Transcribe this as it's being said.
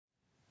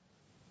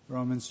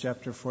Romans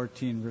chapter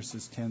 14,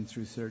 verses 10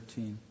 through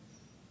 13.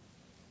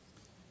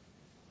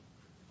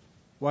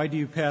 Why do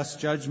you pass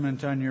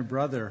judgment on your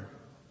brother?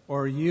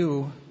 Or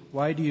you,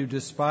 why do you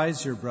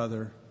despise your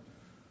brother?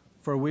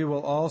 For we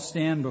will all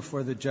stand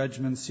before the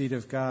judgment seat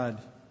of God.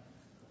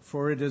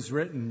 For it is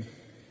written,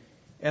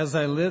 "As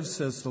I live,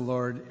 says the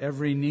Lord,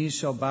 every knee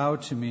shall bow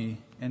to me,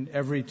 and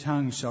every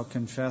tongue shall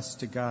confess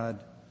to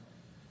God."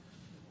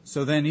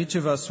 So then each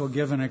of us will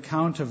give an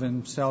account of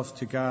himself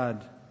to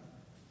God.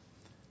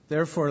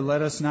 Therefore,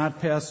 let us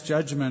not pass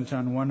judgment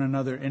on one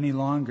another any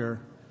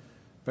longer,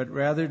 but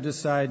rather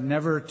decide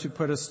never to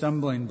put a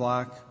stumbling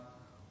block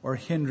or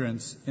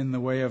hindrance in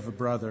the way of a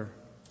brother.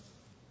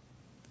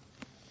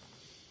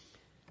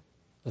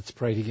 Let's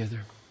pray together.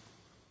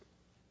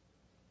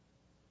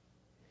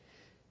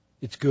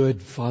 It's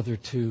good, Father,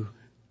 to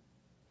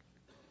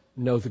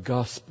know the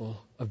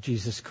gospel of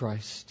Jesus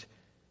Christ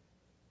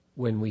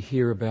when we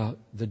hear about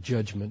the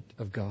judgment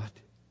of God.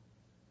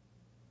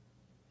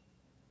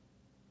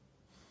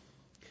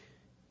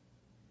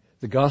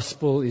 The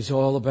gospel is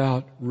all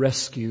about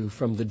rescue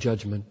from the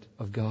judgment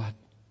of God.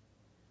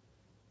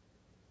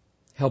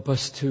 Help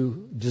us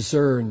to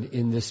discern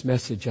in this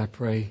message, I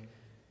pray,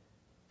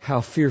 how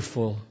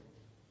fearful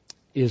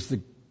is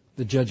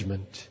the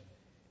judgment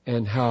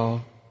and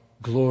how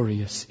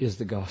glorious is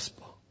the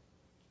gospel.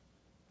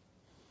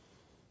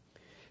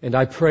 And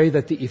I pray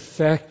that the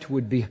effect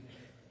would be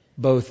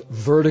both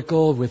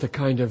vertical with a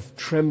kind of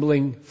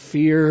trembling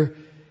fear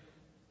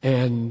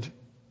and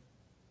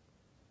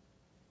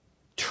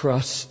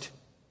trust,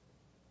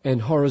 and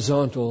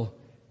horizontal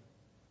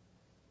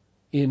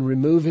in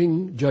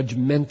removing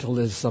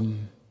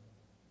judgmentalism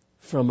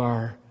from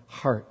our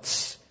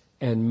hearts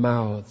and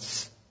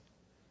mouths.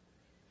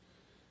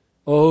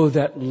 Oh,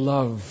 that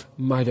love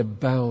might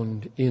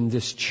abound in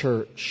this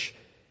church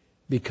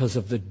because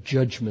of the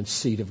judgment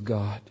seat of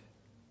God.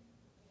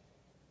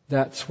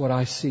 That's what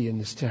I see in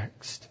this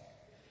text.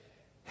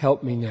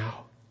 Help me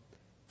now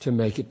to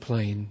make it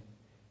plain.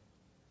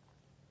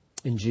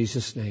 In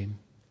Jesus' name.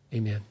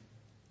 Amen.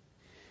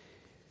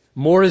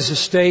 More is at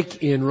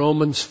stake in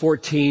Romans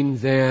 14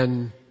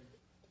 than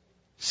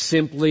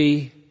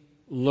simply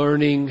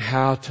learning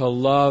how to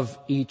love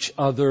each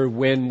other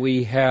when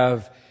we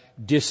have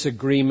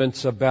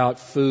disagreements about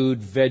food,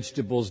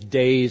 vegetables,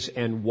 days,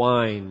 and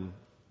wine.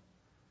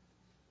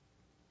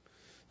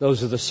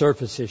 Those are the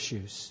surface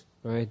issues,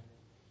 right?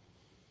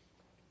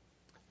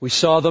 We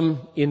saw them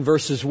in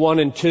verses 1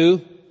 and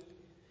 2.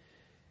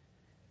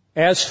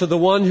 As for the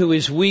one who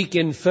is weak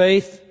in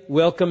faith,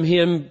 welcome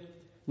him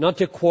not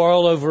to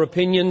quarrel over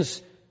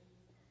opinions.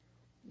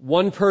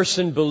 One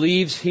person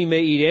believes he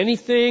may eat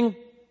anything,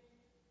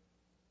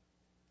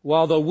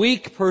 while the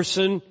weak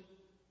person,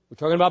 we're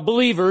talking about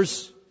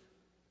believers,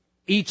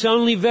 eats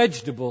only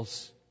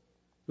vegetables.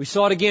 We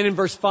saw it again in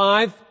verse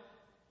 5.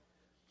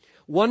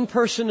 One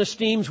person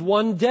esteems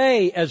one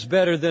day as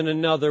better than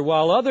another,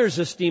 while others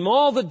esteem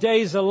all the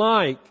days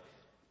alike.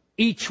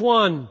 Each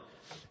one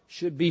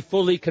should be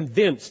fully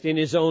convinced in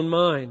his own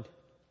mind.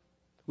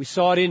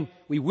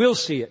 We will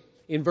see it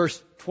in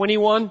verse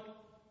 21.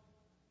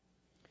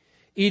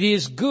 It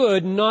is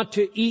good not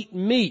to eat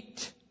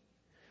meat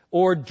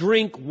or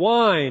drink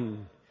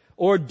wine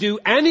or do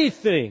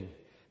anything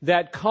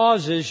that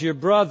causes your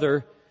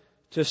brother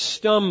to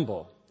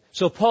stumble.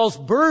 So Paul's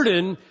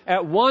burden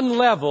at one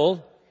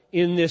level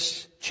in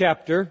this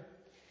chapter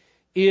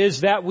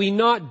is that we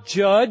not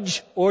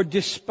judge or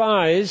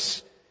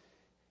despise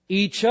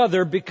each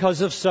other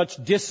because of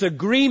such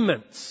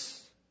disagreements.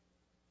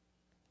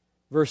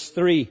 Verse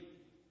 3.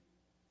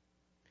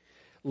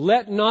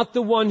 Let not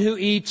the one who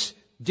eats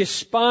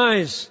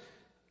despise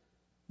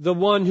the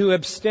one who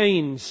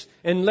abstains,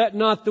 and let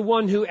not the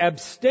one who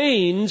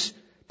abstains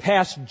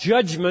pass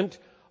judgment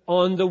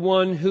on the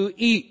one who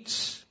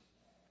eats.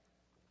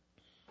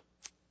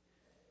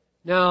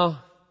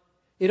 Now,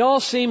 it all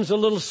seems a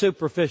little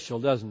superficial,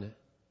 doesn't it?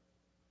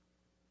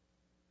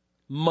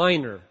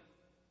 Minor,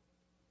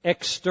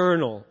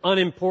 external,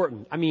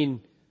 unimportant.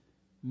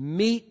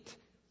 Meat,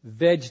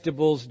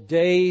 vegetables,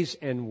 days,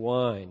 and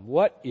wine.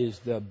 What is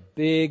the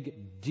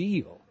big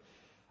deal?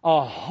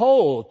 A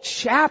whole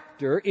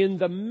chapter in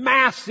the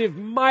massive,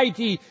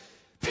 mighty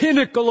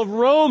pinnacle of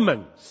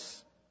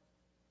Romans.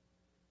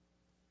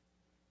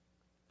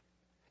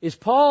 Is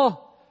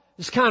Paul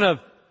just kind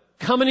of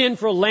coming in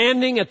for a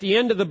landing at the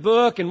end of the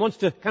book and wants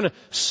to kind of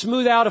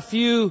smooth out a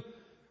few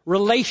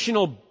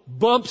relational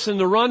bumps in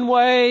the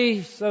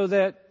runway so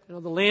that the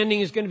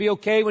landing is going to be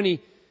okay when he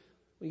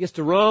gets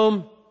to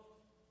Rome?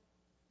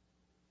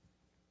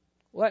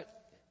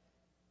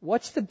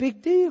 What's the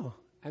big deal?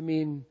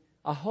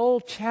 A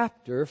whole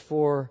chapter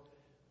for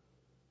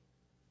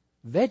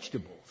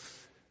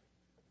vegetables.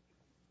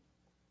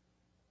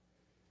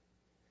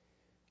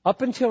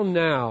 Up until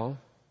now,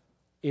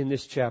 in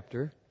this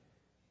chapter,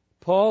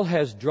 Paul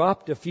has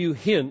dropped a few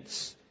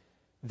hints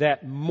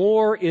that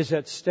more is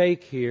at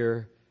stake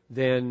here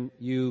than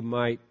you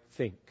might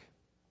think.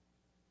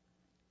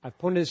 I've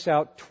pointed this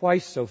out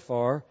twice so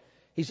far.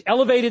 He's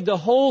elevated the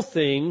whole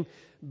thing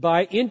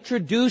by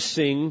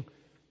introducing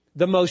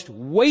the most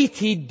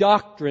weighty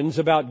doctrines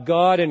about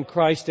God and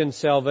Christ and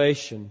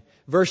salvation.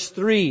 Verse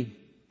 3.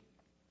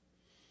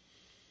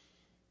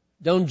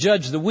 Don't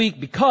judge the weak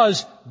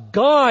because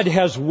God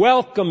has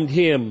welcomed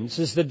him. This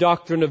is the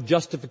doctrine of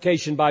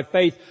justification by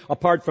faith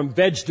apart from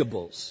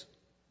vegetables.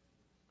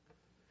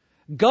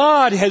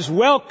 God has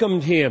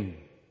welcomed him.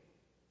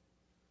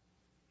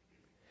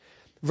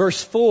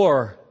 Verse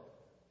 4.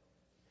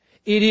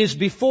 It is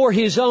before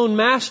his own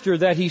master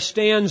that he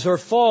stands or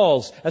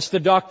falls. That's the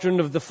doctrine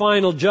of the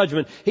final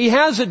judgment. He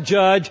has a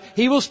judge.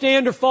 He will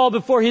stand or fall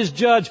before his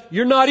judge.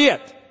 You're not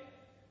it.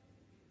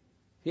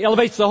 He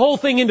elevates the whole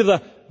thing into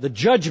the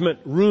judgment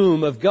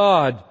room of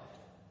God.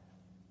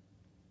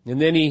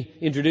 And then he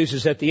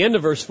introduces at the end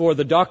of verse 4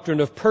 the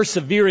doctrine of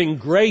persevering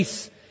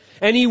grace.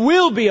 And he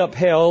will be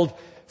upheld,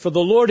 for the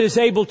Lord is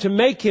able to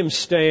make him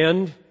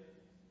stand.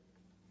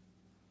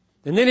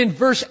 And then in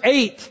verse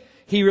 8,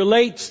 he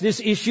relates this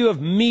issue of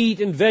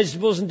meat and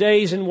vegetables and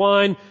days and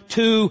wine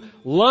to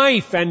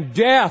life and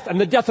death and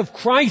the death of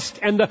Christ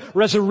and the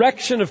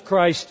resurrection of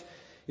Christ.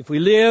 If we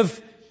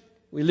live,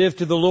 we live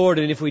to the Lord,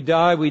 and if we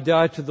die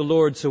to the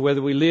Lord. So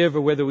whether we live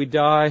or whether we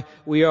die,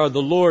 we are the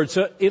Lord.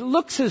 So it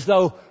looks as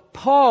though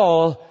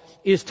Paul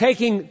is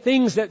taking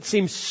things that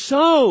seem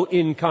so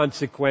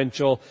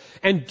inconsequential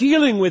and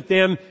dealing with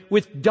them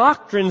with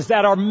doctrines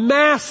that are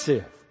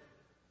massive.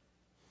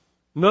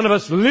 None of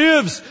us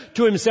lives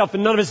to himself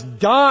and none of us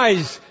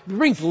dies. He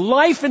brings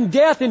life and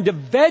death into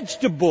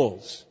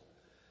vegetables,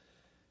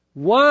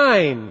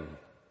 wine,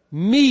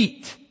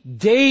 meat,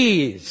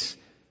 days.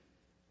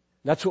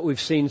 That's what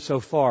we've seen so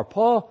far.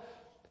 Paul,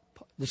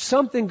 there's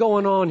something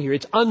going on here.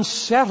 It's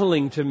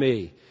unsettling to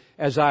me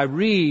as I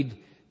read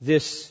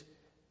this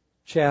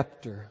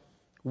chapter.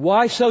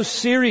 Why so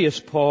serious,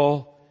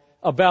 Paul,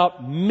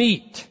 about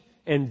meat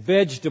and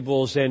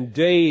vegetables and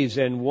days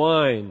and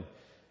wine?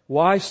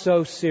 Why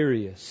so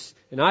serious?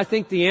 And I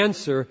think the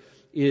answer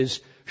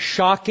is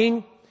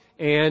shocking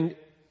and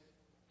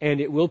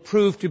it will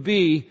prove to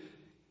be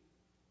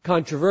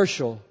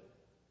controversial,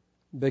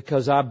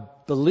 because I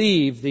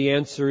believe the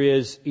answer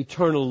is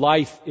eternal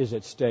life is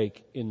at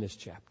stake in this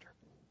chapter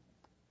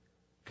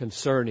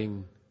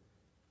concerning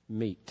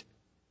meat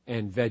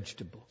and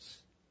vegetables.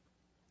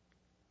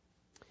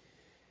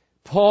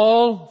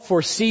 Paul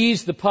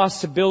foresees the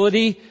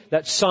possibility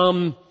that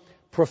some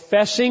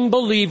professing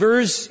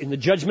believers, in the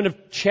judgment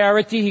of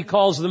charity, he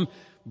calls them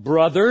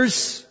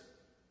brothers,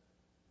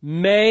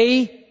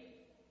 may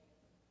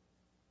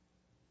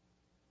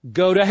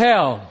go to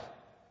hell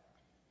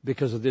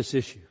because of this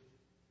issue.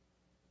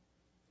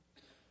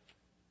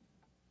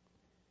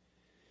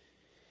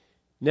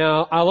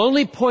 Now, I'll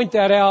only point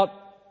that out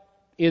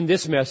in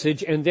this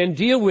message and then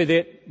deal with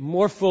it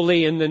more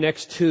fully in the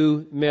next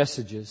two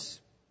messages.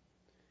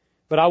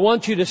 But I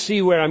want you to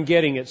see where I'm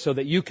getting it so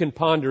that you can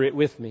ponder it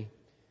with me.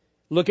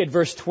 Look at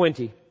verse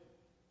 20.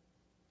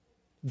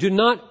 Do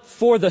not,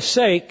 for the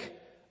sake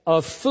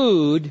of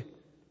food,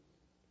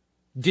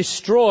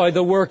 destroy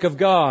the work of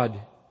God.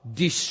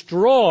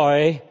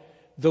 Destroy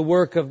the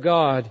work of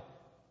God.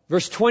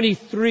 Verse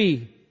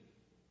 23.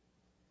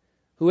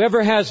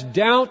 Whoever has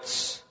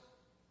doubts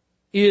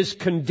is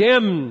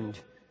condemned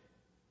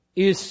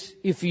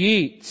if he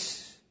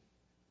eats.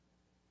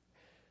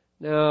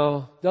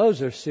 Now,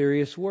 those are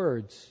serious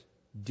words.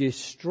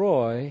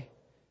 Destroy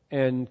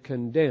and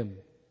condemn.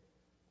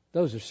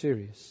 Those are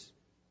serious.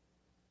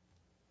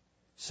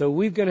 So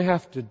we're going to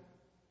have to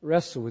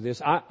wrestle with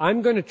this.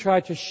 I'm going to try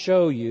to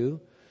show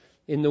you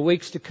in the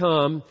weeks to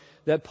come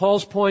that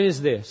Paul's point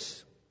is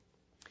this.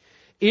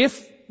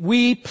 If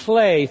we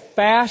play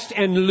fast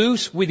and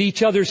loose with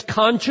each other's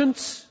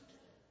conscience,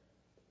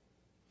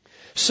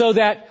 so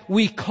that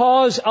we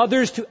cause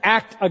others to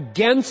act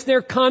against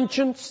their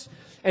conscience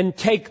and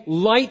take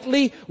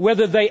lightly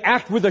whether they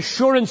act with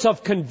assurance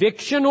of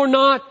conviction or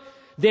not,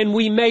 then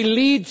we may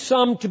lead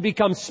some to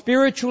become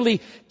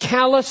spiritually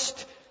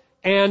calloused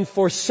and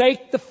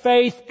forsake the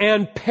faith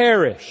and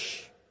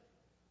perish.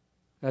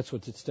 That's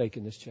what's at stake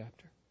in this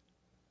chapter.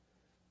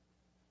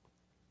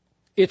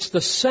 It's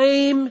the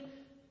same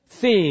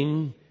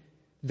thing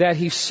that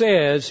he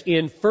says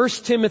in 1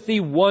 Timothy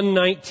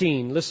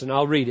 1:19. Listen,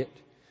 I'll read it.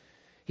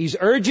 He's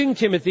urging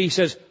Timothy, he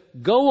says,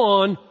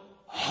 go on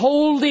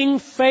holding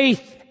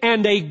faith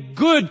and a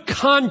good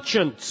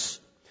conscience.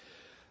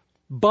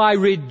 By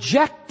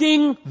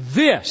rejecting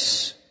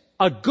this,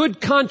 a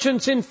good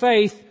conscience in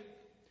faith,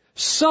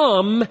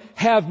 some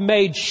have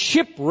made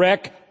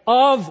shipwreck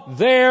of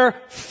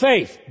their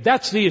faith.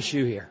 That's the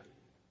issue here.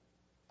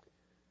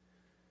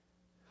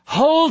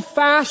 Hold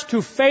fast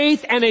to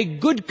faith and a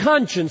good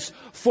conscience,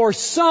 for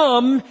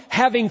some,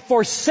 having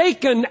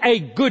forsaken a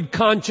good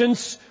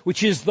conscience,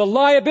 which is the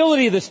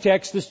liability of this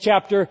text, this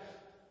chapter,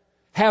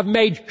 have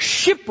made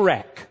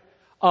shipwreck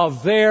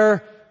of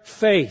their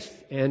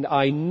faith. And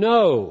I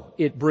know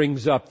it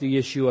brings up the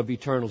issue of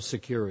eternal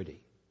security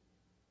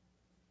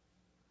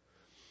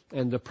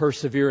and the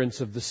perseverance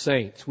of the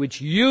saints,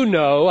 which you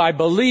know I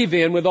believe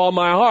in with all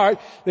my heart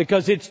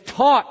because it's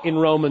taught in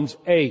Romans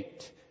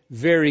 8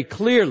 very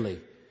clearly.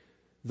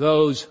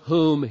 Those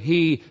whom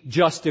He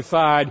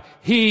justified,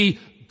 He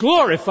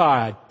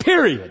glorified.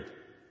 Period.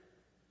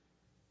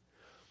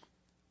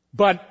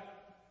 But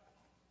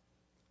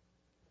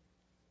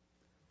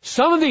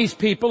some of these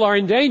people are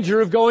in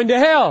danger of going to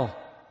hell.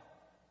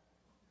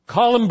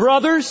 Call them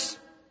brothers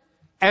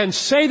and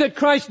say that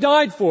Christ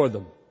died for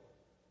them.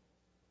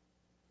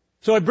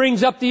 So it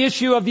brings up the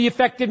issue of the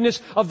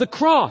effectiveness of the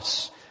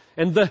cross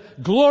and the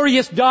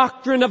glorious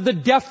doctrine of the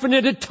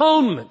definite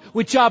atonement,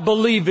 which I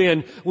believe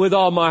in with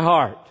all my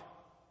heart,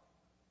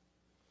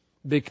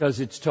 because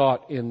it's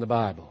taught in the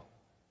Bible.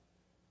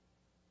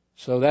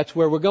 So that's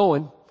where we're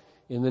going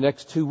in the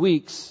next 2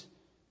 weeks,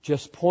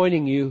 just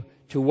pointing you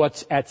to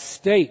what's at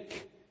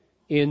stake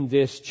in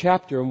this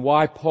chapter and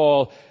why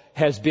Paul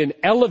has been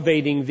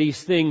elevating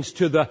these things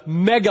to the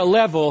mega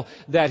level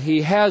that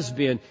he has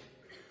been.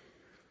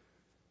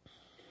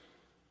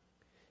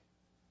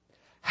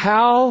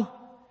 How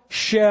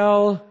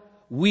shall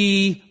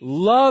we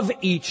love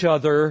each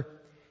other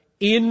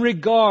in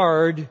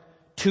regard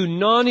to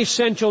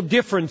non-essential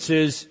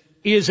differences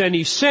is an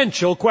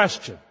essential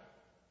question.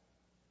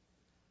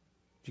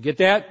 Did you get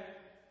that?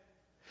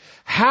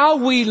 How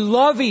we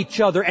love each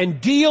other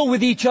and deal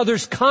with each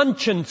other's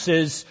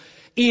consciences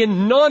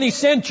in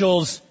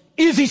non-essentials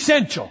is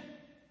essential.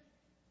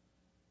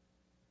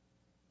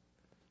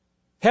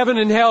 Heaven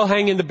and hell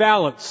hang in the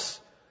balance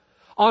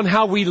on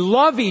how we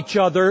love each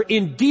other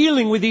in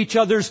dealing with each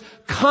other's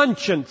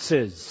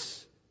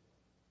consciences.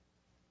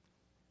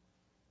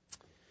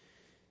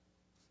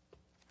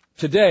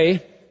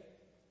 Today,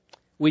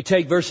 we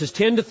take verses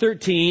 10 to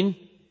 13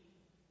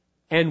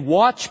 and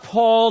watch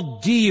Paul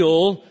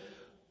deal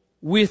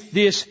with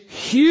this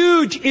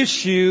huge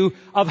issue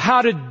of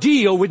how to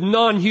deal with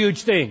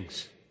non-huge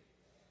things.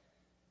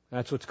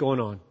 That's what's going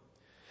on.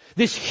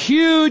 This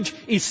huge,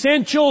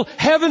 essential,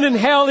 heaven and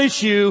hell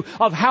issue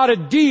of how to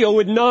deal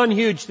with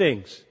non-huge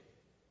things.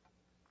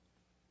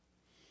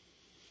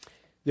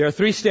 There are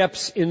 3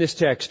 steps in this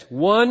text.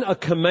 1, a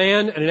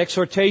command and an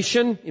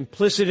exhortation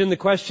implicit in the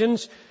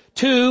questions.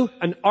 2,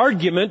 an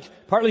argument,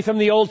 partly from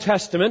the Old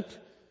Testament.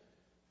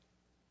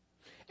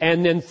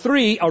 And then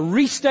 3, a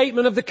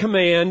restatement of the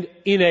command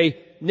in a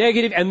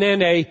negative and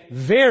then a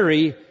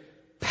very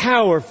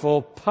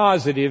powerful,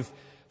 positive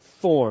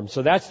form.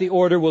 So that's the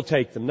order we'll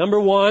take them. Number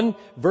 1,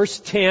 verse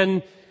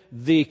 10,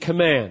 the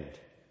command.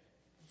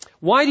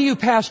 Why do you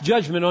pass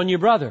judgment on your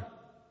brother?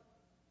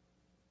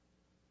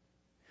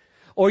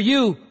 Or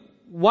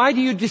why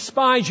do you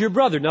despise your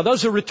brother? Now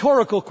those are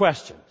rhetorical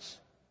questions.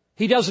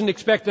 He doesn't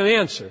expect an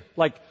answer.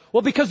 Like,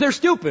 well, because they're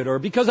stupid, or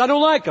because I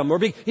don't like them,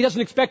 he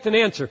doesn't expect an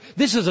answer.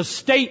 This is a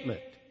statement.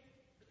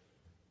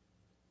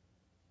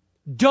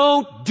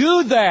 Don't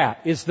do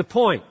that, is the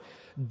point.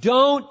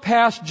 Don't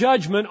pass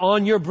judgment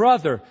on your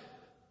brother.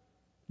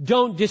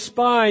 Don't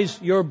despise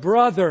your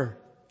brother.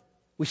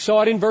 We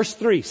saw it in verse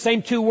 3.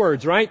 Same 2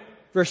 words, right?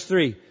 Verse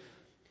 3.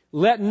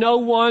 Let not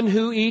the one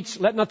who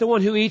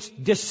eats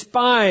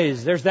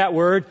despise, there's that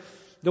word,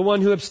 the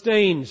one who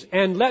abstains.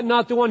 And let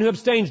not the one who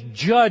abstains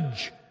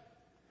judge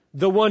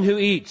the one who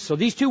eats. So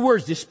these 2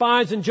 words,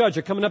 despise and judge,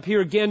 are coming up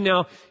here again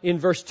now in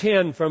verse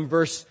 10 from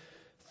verse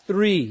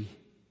 3.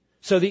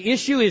 So the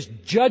issue is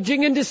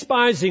judging and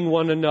despising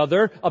one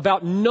another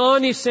about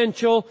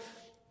non-essential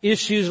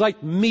issues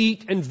like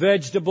meat and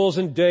vegetables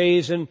and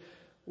days and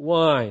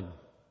wine.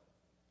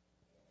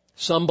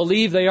 Some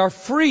believe they are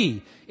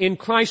free in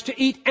Christ to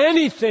eat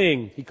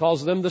anything. He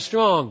calls them the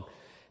strong.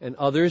 And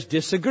others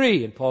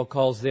disagree, and Paul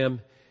calls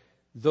them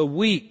the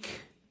weak.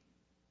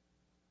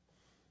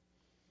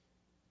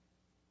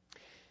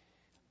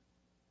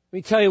 Let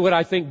me tell you what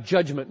I think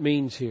judgment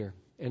means here.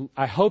 And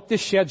I hope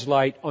this sheds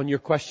light on your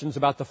questions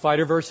about the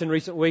fighter verse in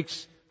recent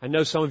weeks. I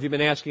know some of you have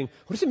been asking,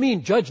 what does it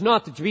mean, judge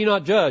not that you be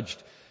not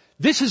judged?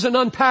 This is an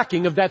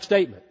unpacking of that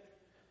statement.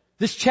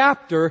 This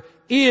chapter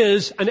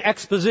is an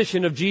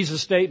exposition of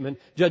Jesus' statement,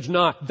 judge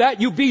not,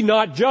 that you be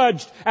not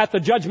judged at the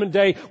judgment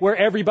day where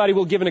everybody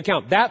will give an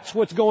account. That's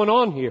what's going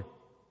on here.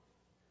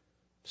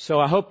 So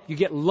I hope you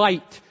get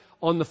light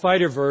on the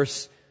fighter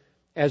verse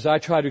as I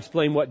try to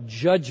explain what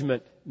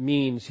judgment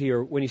means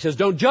here when he says,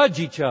 don't judge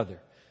each other.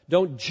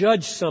 Don't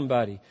judge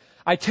somebody.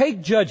 I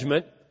take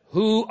judgment,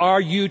 who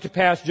are you to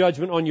pass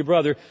judgment on your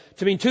brother,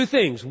 to mean 2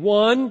 things.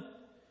 1,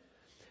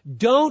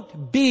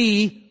 don't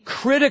be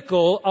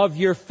critical of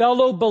your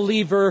fellow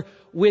believer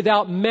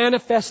without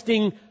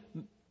manifesting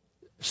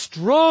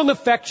strong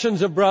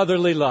affections of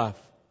brotherly love.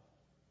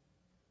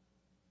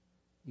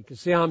 You can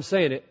see how I'm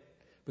saying it,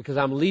 because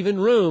I'm leaving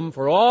room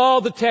for all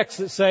the texts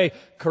that say,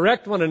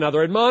 correct one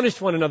another,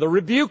 admonish one another,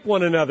 rebuke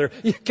one another.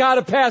 You've got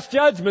to pass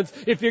judgments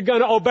if you're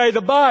going to obey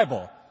the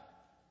Bible.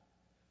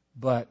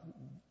 But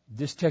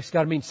this text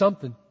got to mean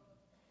something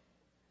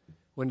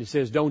when it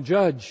says don't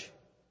judge.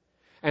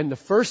 And the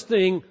first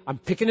thing, I'm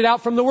picking it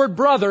out from the word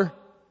brother.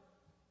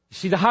 You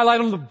see the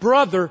highlight on the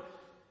brother.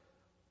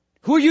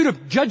 Who are you to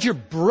judge your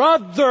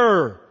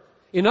brother?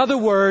 In other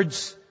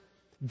words,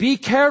 Be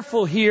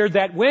careful here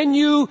that when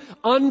you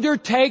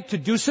undertake to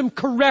do some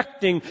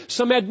correcting,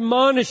 some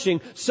admonishing,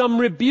 some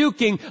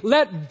rebuking,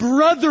 let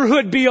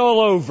brotherhood be all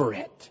over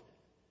it.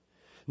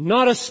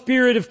 Not a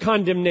spirit of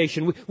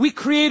condemnation. We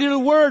created a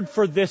word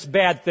for this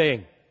bad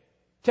thing.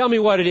 Tell me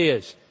what it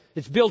is.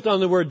 It's built on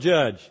the word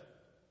judge.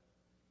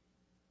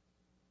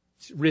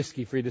 It's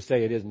risky for you to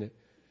say it, isn't it?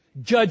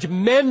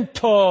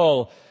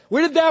 Judgmental.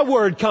 Where did that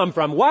word come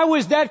from? Why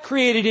was that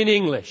created in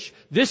English?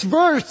 This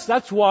verse,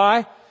 that's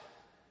why.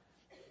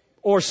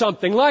 Or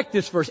something like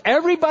this verse.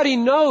 Everybody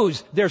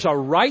knows there's a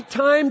right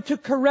time to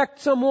correct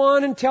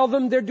someone and tell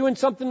them they're doing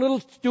something a little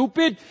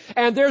stupid,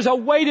 and there's a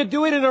way to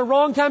do it and a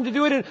wrong time to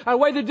do it and a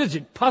way that does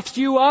it puffs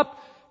you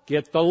up.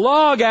 Get the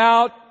log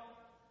out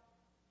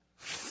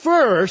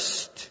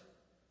first,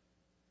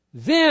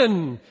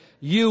 then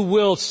you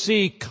will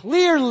see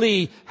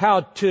clearly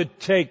how to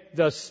take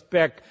the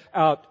speck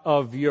out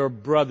of your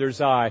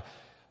brother's eye.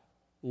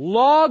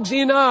 Logs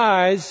in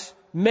eyes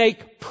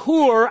make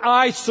poor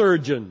eye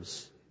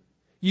surgeons.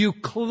 You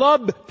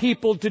club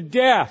people to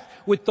death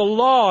with the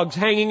logs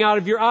hanging out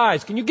of your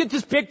eyes. Can you get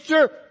this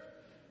picture?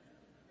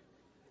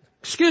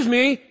 Excuse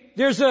me,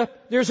 there's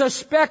a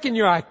speck in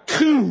your eye.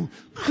 Coo,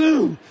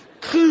 coo,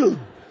 coo.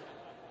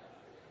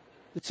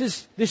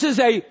 This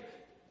is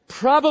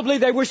probably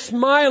they were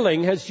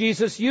smiling as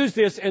Jesus used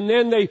this, and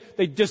then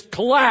they just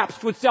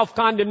collapsed with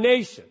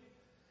self-condemnation.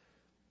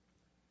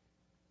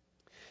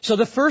 So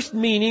the first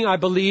meaning, I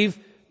believe,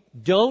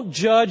 don't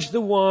judge the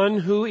one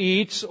who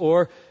eats,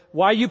 or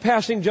why are you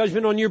passing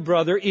judgment on your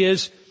brother,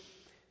 is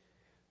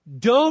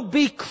don't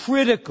be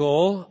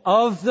critical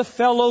of the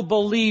fellow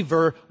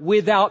believer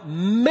without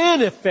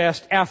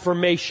manifest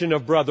affirmation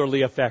of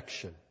brotherly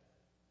affection.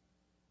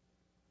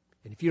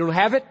 And if you don't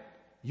have it,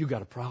 you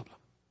got a problem.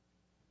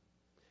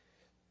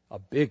 A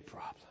big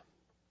problem.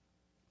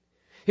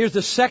 Here's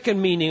the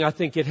second meaning I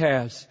think it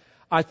has.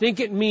 I think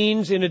it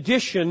means, in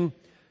addition,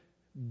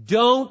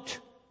 don't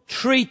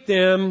treat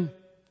them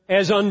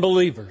as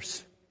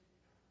unbelievers.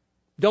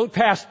 Don't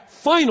pass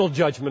final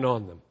judgment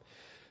on them.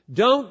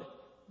 Don't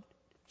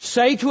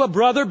say to a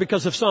brother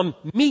because of some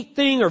meat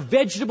thing or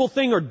vegetable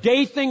thing or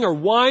day thing or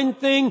wine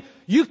thing,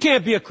 you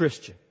can't be a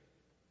Christian.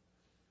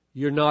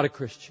 You're not a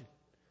Christian.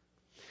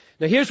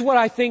 Now here's what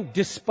I think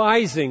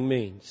despising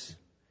means.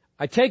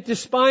 I take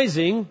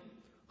despising,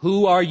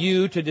 who are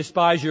you to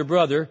despise your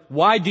brother?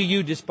 Why do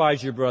you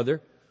despise your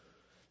brother?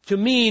 To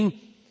mean,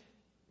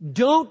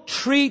 don't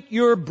treat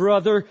your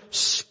brother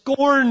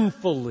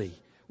scornfully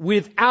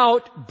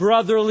without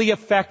brotherly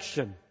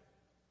affection.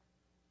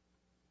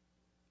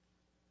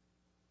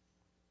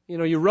 You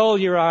know, you roll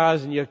your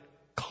eyes and you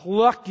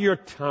cluck your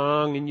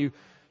tongue and you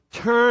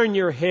turn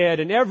your head,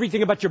 and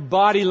everything about your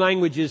body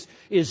language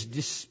is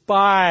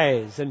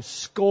despise and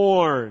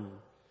scorn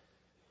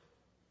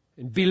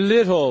and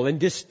belittle and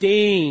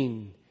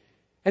disdain.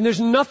 And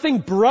there's nothing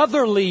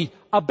brotherly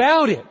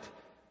about it.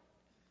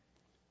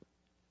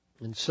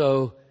 And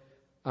so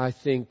I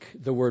think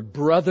the word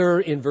brother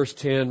in verse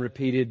 10,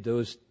 repeated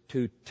those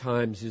 2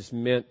 times, is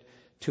meant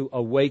to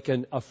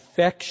awaken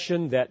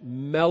affection that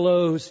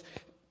mellows,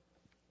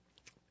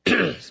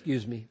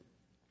 excuse me,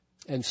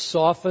 and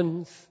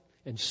softens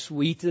and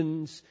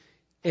sweetens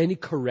any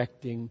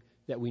correcting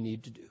that we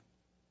need to do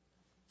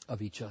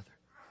of each other.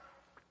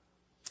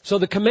 So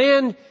the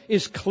command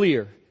is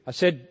clear. I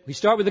said we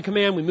start with the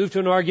command, we move to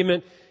an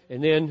argument,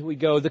 and then we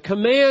go. The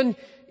command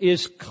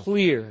is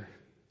clear.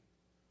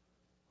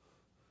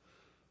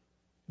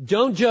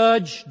 Don't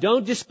judge,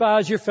 don't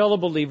despise your fellow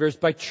believers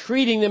by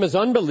treating them as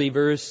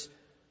unbelievers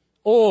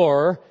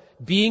or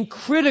being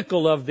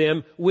critical of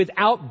them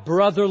without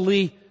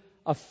brotherly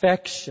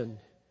affection.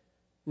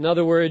 In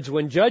other words,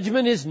 when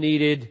judgment is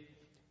needed,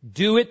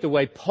 do it the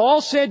way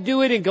Paul said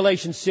do it in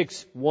Galatians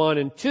 6:1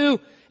 and 2,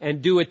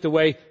 and do it the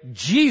way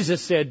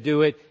Jesus said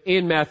do it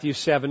in Matthew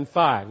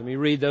 7:5. Let me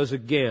read those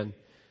again.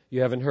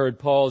 You haven't heard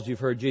Paul's, you've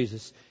heard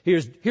Jesus.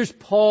 Here's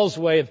Paul's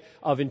way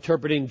of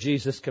interpreting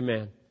Jesus'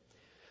 command.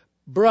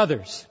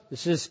 Brothers,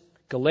 this is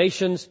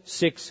Galatians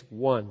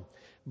 6:1.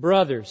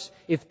 Brothers,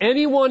 if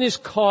anyone is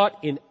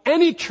caught in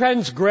any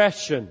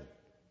transgression,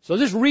 so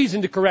there's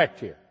reason to correct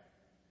here.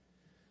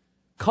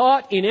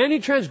 Caught in any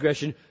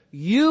transgression,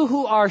 you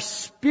who are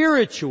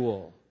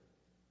spiritual.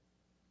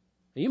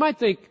 Now you might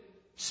think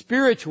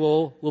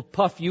spiritual will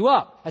puff you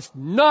up. That's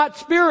not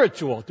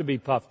spiritual to be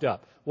puffed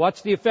up.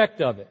 What's the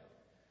effect of it?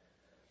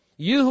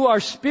 You who are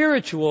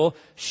spiritual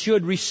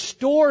should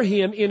restore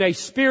him in a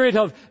spirit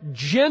of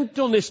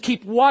gentleness.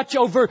 Keep watch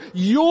over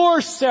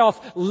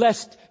yourself,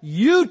 lest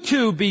you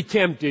too be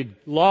tempted.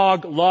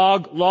 Log,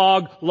 log,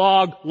 log,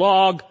 log,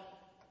 log.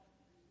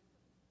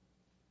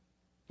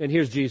 And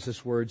here's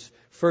Jesus' words.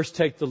 First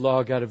take the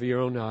log out of your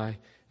own eye,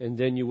 and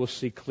then you will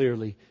see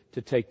clearly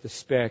to take the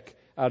speck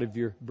out of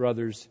your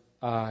brother's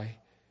eye.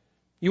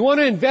 You want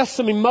to invest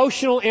some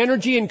emotional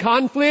energy in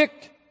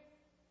conflict?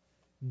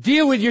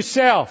 Deal with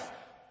yourself.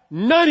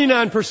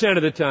 99%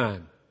 of the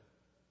time.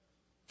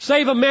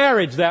 Save a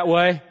marriage that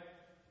way.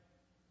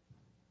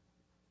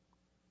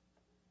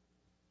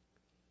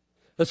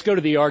 Let's go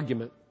to the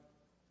argument.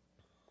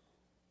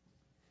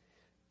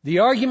 The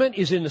argument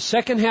is in the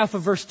second half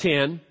of verse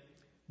 10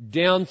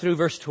 down through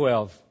verse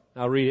 12.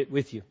 I'll read it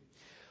with you.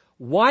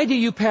 Why do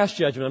you pass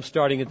judgment? I'm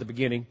starting at the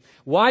beginning.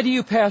 Why do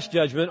you pass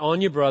judgment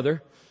on your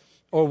brother?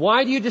 Or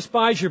why do you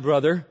despise your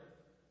brother?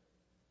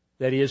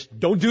 That is,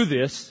 don't do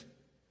this.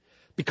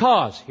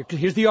 Because,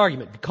 here's the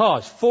argument.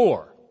 Because,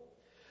 for,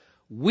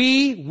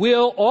 we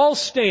will all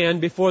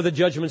stand before the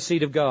judgment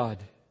seat of God.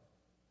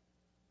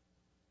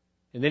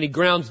 And then he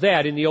grounds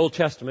that in the Old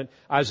Testament,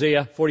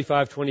 Isaiah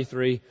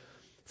 45:23.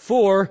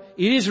 For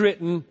it is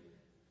written,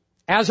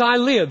 as I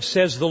live,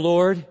 says the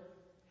Lord,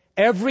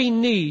 every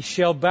knee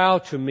shall bow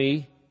to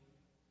me,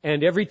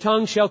 and every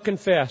tongue shall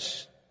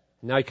confess.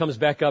 Now he comes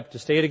back up to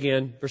say it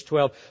again, verse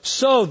 12.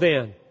 So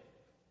then,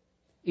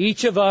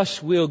 each of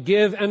us will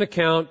give an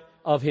account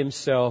of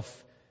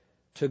himself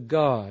to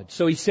God.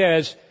 So he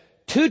says,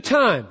 two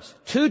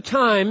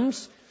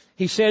times,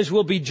 he says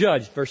we'll be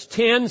judged. Verse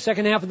 10,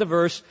 second half of the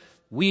verse,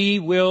 we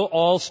will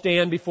all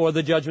stand before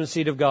the judgment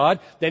seat of God.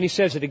 Then he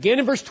says it again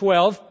in verse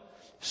 12.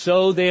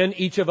 So then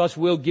each of us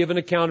will give an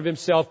account of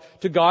himself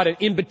to God. And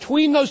in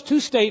between those two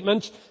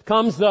statements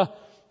comes the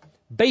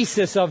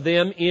basis of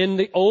them in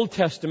the Old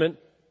Testament.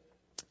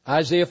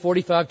 Isaiah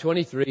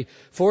 45:23.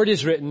 For it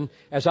is written,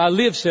 as I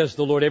live, says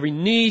the Lord, every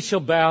knee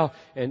shall bow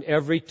and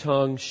every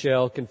tongue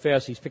shall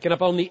confess. He's picking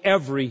up on the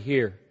every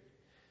here.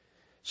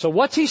 So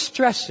what's he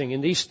stressing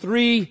in these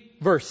three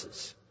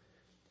verses?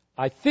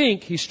 I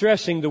think he's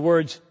stressing the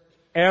words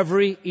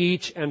every,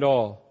 each, and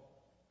all.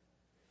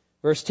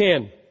 Verse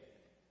 10,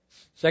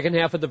 second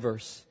half of the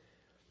verse.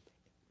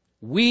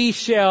 We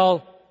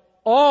shall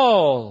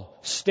all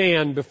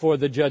stand before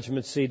the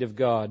judgment seat of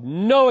God.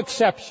 No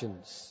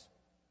exceptions.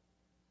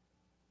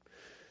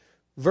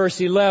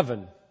 Verse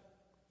 11.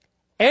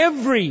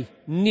 Every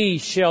knee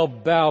shall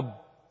bow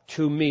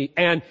to me,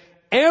 and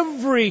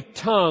every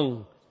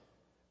tongue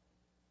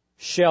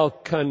shall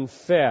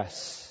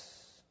confess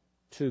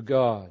to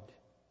God.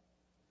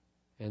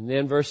 And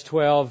then verse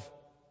 12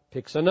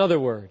 picks another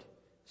word.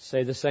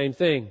 Say the same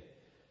thing.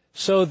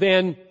 So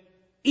then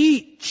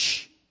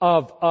each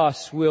of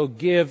us will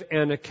give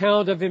an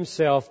account of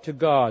himself to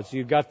God. So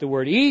you've got the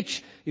word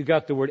each, you've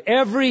got the word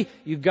every,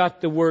 you've got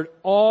the word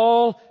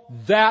all.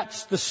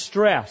 That's the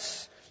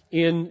stress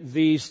in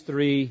these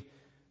three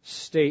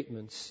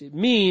statements. It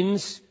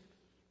means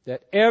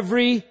that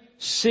every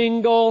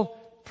single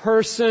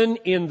person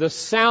in the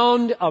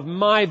sound of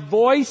my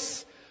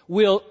voice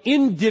will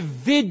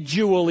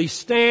individually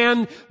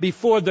stand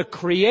before the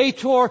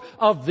Creator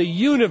of the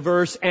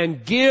universe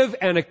and give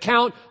an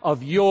account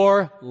of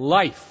your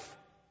life.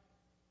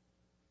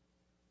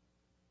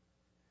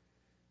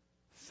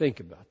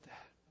 Think about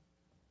that.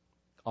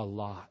 A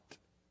lot.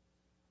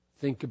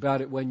 Think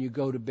about it when you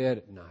go to bed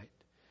at night.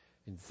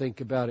 And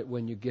think about it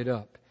when you get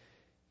up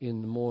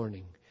in the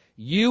morning.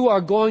 You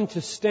are going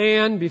to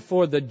stand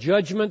before the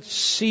judgment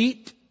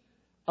seat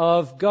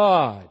of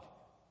God.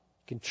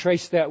 You can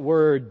trace that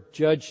word,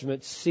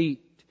 judgment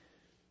seat,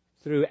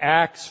 through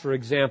Acts, for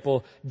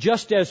example.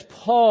 Just as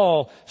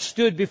Paul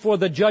stood before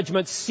the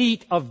judgment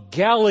seat of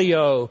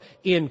Gallio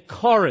in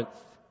Corinth.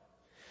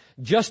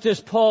 Just as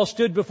Paul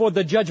stood before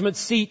the judgment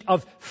seat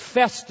of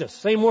Festus,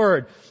 same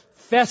word,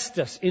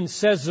 Festus in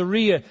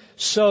Caesarea,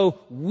 so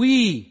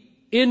we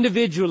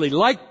individually,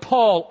 like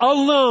Paul,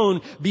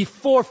 alone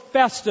before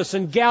Festus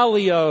and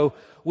Gallio,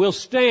 will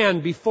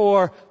stand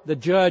before the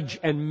judge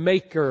and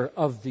maker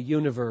of the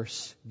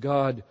universe,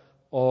 God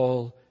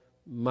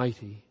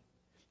Almighty.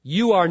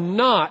 You are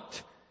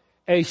not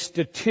a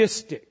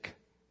statistic.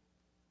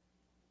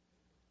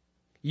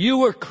 You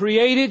were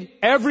created,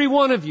 every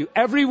one of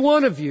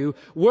you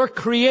were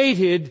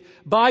created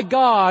by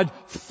God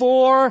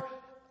for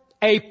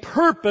a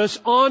purpose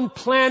on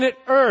planet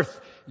Earth.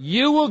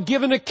 You will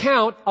give an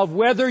account of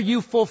whether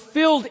you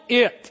fulfilled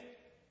it.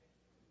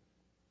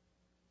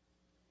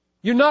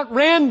 You're not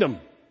random.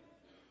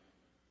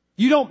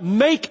 You don't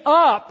make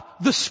up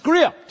the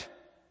script.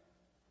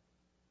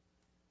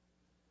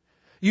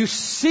 You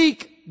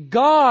seek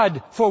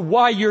God for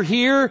why you're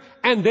here,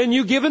 and then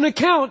you give an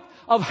account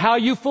of how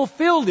you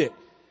fulfilled it.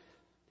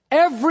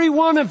 Every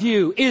one of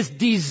you is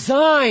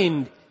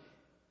designed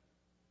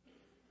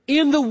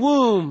in the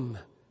womb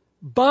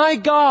by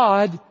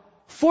God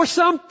for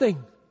something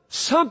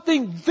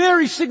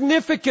very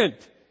significant.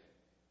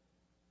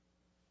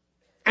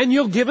 And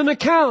you'll give an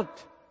account.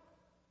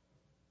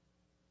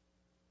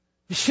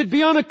 You should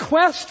be on a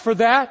quest for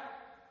that.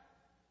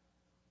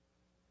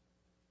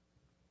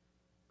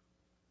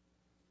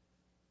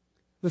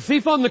 The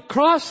thief on the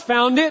cross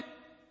found it.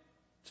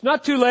 It's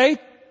not too late.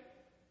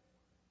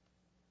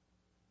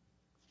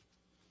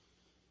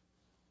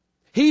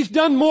 He's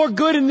done more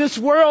good in this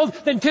world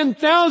than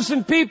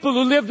 10,000 people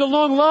who lived a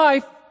long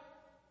life.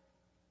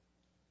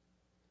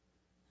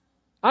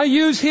 I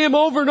use him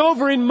over and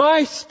over in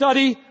my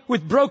study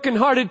with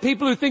broken-hearted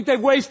people who think they've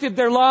wasted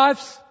their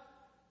lives.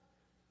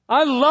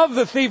 I love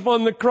the thief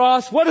on the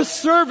cross. What a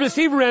service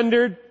he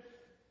rendered.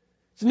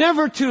 It's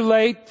never too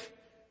late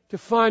to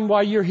find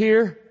why you're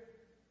here.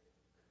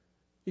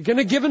 You're going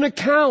to give an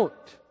account.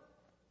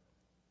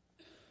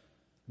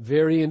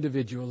 very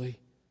individually.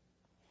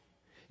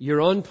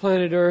 You're on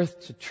planet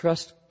Earth to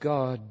trust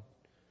God,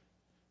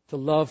 to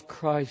love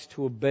Christ,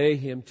 to obey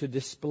Him, to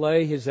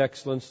display His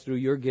excellence through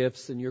your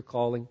gifts and your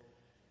calling.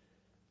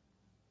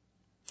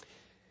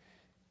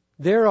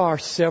 There are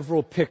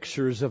several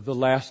pictures of the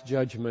Last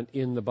Judgment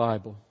in the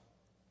Bible.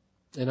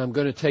 And I'm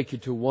going to take you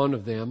to one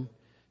of them.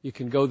 You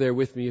can go there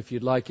with me if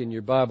you'd like in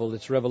your Bible.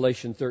 It's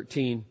Revelation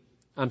 20.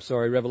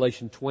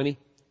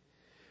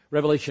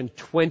 Revelation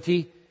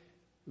 20,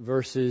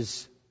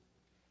 verses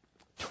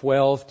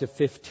 12 to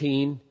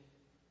 15.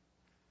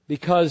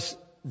 Because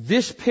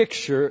this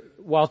picture,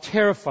 while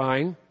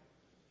terrifying,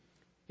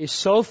 is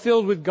so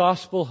filled with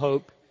gospel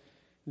hope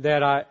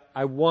that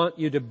I want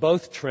you to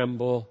both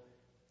tremble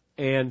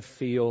and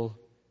feel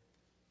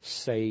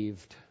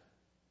saved.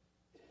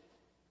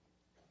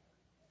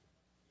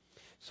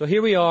 So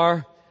here we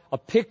are, a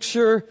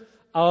picture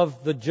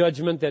of the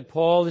judgment that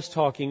Paul is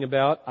talking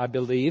about, I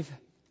believe.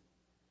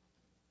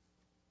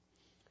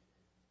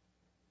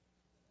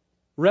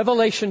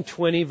 Revelation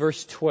 20,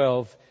 verse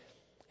 12.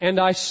 And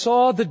I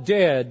saw the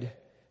dead,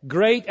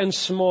 great and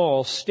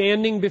small,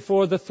 standing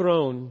before the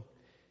throne.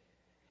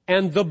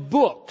 And the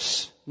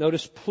books,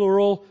 notice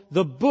plural,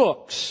 the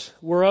books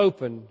were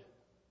opened.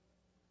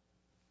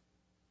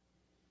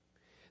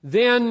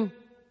 Then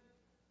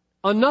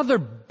another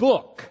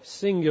book,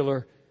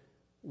 singular,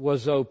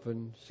 was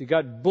opened. So you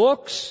got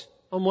books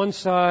on one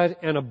side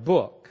and a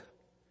book,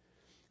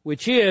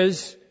 which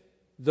is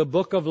the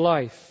book of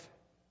life.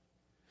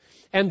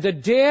 And the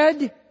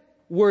dead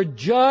were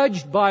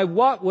judged by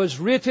what was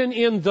written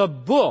in the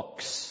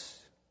books,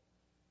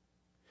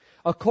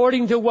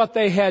 according to what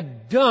they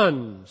had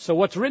done. So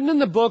what's written in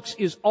the books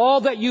is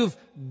all that you've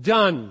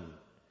done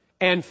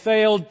and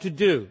failed to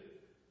do.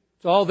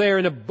 It's all there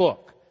in a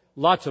book.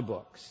 Lots of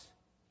books.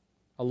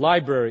 A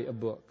library of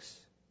books.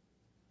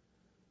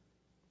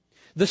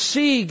 The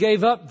sea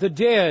gave up the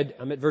dead,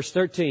 I'm at verse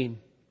 13,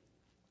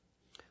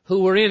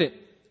 who were in it.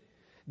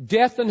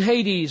 Death and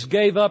Hades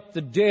gave up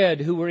the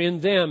dead who were in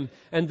them,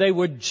 and they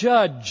were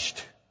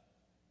judged,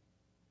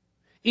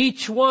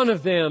 each one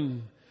of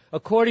them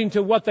according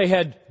to what they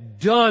had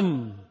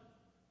done.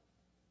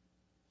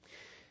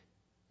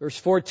 Verse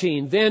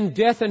 14, then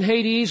death and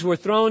Hades were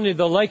thrown into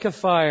the lake of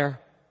fire.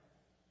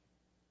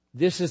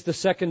 This is the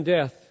second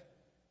death,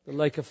 the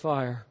lake of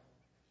fire.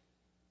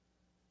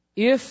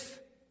 If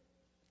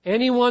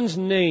anyone's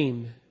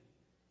name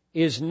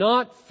is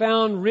not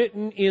found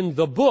written in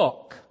the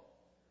book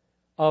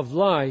of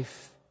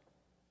life,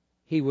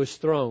 he was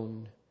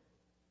thrown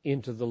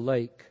into the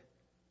lake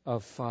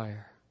of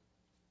fire.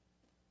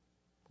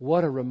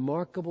 What a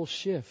remarkable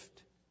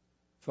shift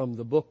from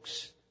the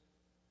books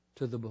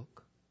to the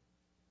book.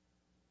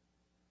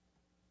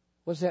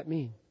 What does that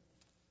mean?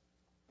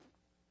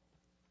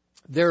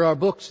 There are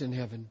books in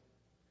heaven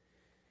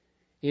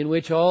in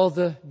which all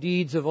the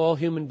deeds of all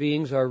human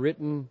beings are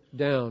written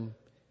down,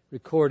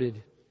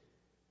 recorded.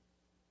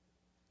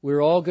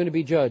 We're all going to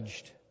be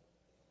judged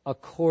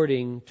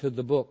according to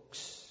the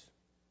books.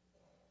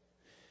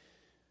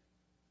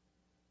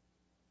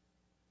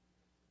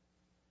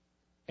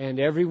 And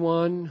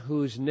everyone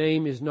whose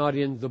name is not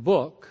in the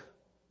book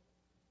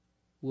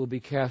will be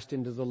cast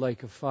into the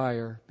lake of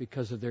fire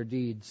because of their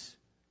deeds.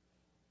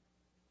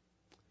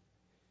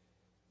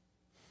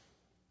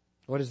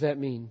 What does that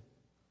mean?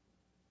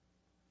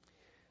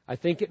 I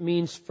think it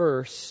means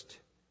first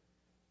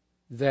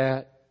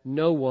that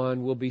no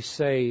one will be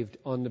saved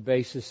on the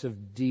basis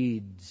of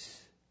deeds.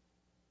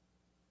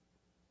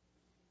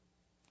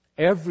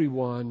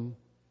 Everyone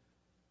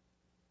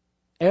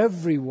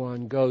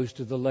goes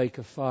to the lake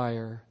of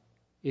fire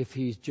if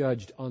he's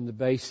judged on the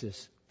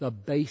basis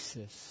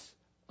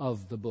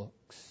of the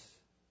books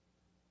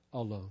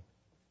alone.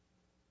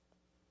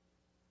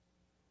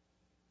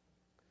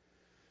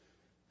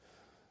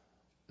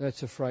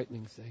 That's a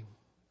frightening thing.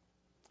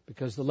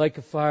 Because the lake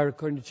of fire,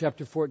 according to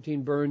chapter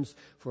 14, burns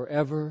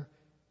forever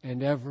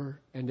and ever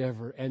and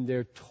ever, and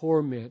their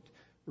torment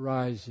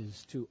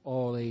rises to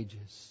all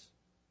ages.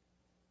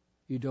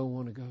 You don't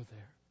want to go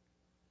there.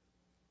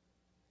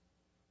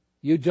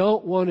 You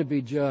don't want to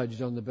be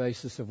judged on the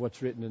basis of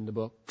what's written in the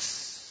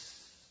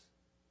books.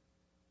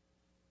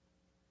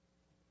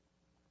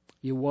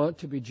 You want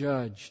to be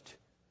judged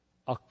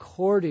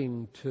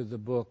according to the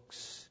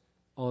books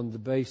on the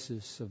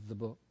basis of the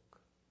book.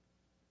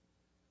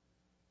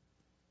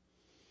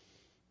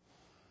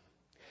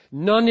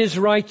 None is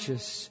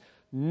righteous.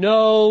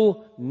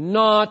 No,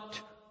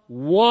 not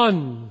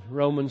one.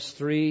 Romans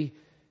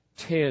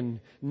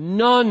 3:10.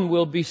 None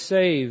will be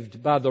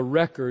saved by the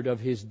record of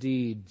his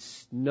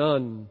deeds.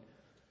 None.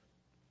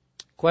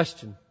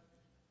 Question.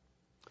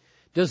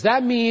 Does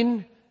that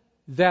mean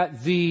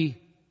that the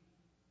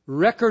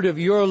record of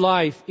your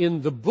life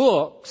in the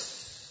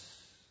books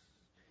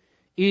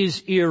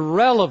is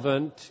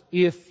irrelevant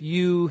if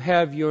you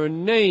have your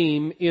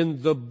name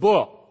in the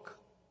book?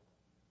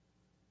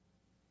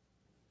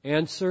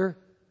 Answer,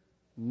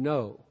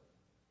 no.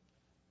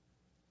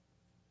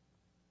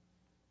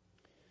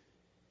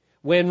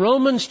 When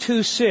Romans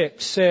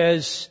 2:6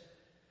 says,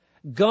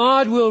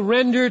 God will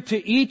render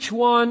to each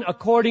one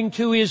according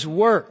to his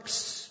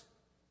works.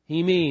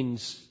 He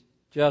means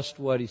just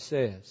what he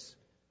says.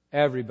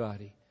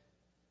 Everybody.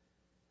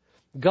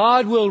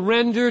 God will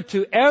render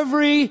to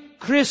every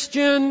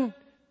Christian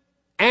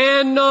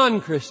and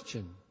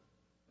non-Christian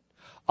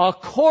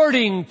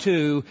according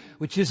to,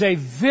 which is a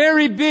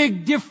very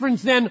big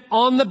difference then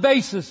on the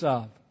basis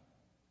of,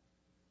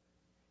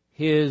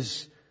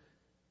 his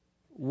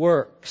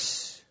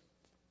works.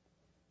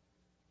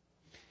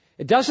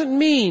 It doesn't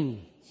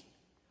mean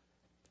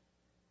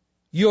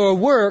your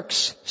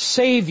works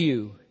save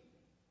you.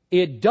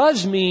 It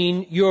does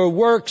mean your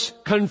works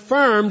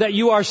confirm that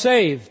you are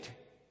saved.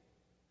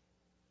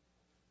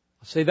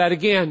 I'll say that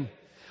again.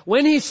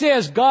 When he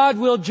says God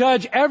will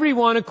judge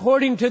everyone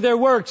according to their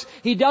works,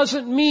 he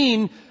doesn't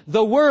mean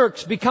the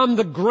works become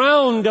the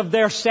ground of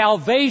their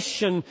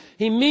salvation.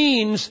 He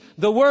means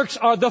the works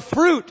are the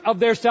fruit of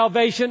their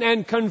salvation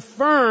and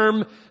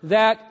confirm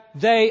that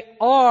they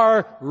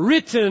are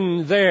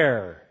written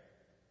there.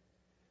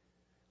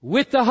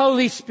 With the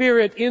Holy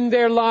Spirit in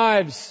their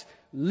lives,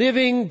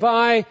 living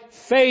by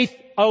faith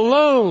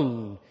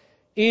alone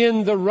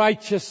in the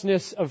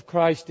righteousness of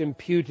Christ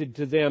imputed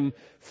to them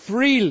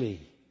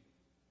freely.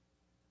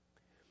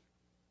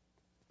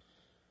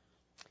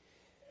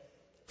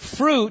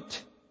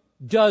 Fruit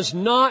does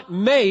not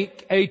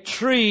make a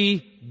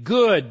tree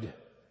good.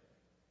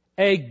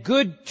 A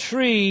good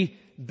tree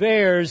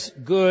bears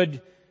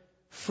good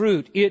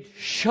fruit. It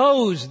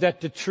shows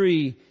that the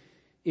tree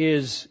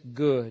is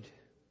good.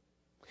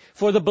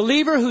 For the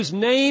believer whose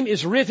name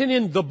is written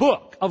in the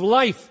book of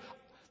life,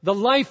 the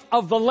life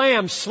of the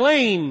Lamb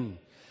slain,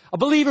 a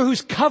believer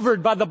who's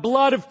covered by the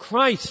blood of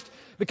Christ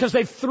because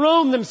they've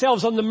thrown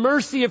themselves on the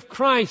mercy of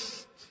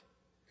Christ.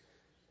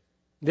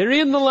 They're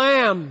in the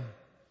Lamb.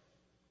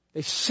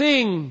 They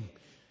sing,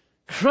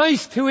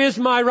 Christ who is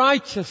my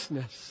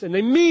righteousness. And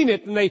they mean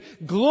it and they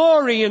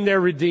glory in their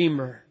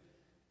Redeemer.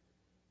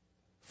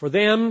 For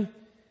them,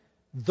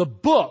 the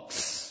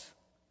books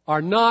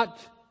are not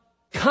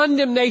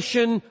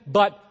condemnation,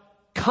 but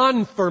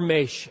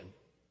confirmation.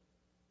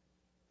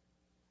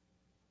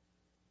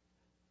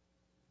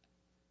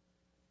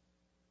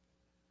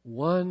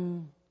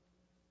 One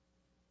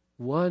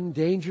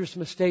dangerous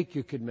mistake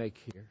you could make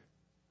here.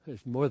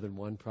 There's more than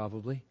one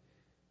probably.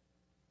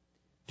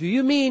 Do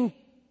you mean,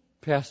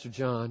 Pastor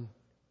John,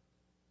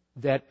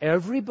 that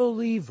every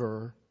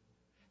believer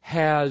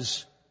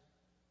has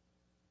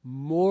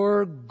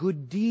more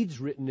good deeds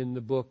written in the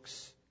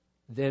books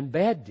than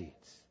bad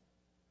deeds?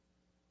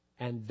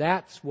 And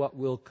that's what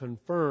will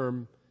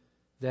confirm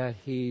that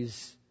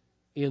he's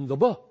in the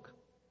book?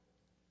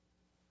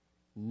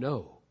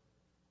 No.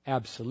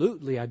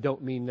 Absolutely, I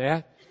don't mean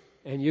that.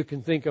 And you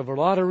can think of a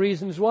lot of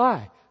reasons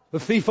why. The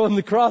thief on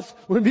the cross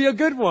would be a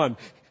good one.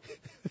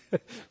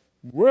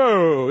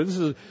 Whoa, this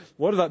is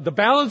the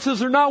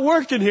balances are not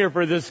working here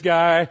for this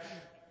guy.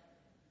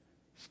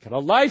 He's got a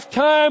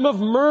lifetime of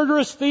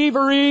murderous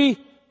thievery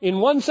in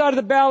one side of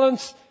the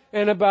balance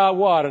and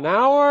about an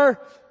hour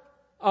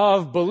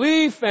of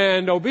belief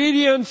and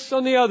obedience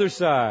on the other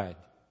side.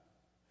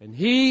 And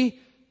he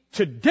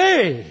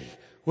today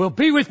will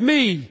be with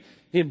me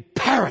in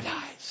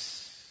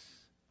paradise.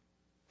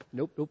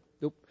 Nope.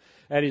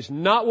 That is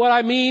not what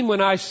I mean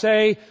when I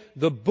say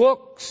the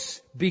books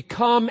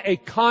become a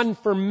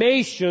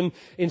confirmation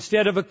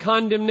instead of a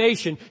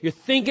condemnation. You're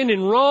thinking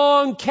in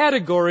wrong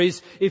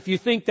categories if you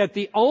think that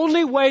the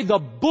only way the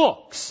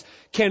books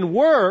can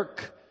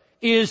work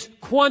is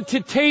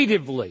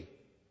quantitatively.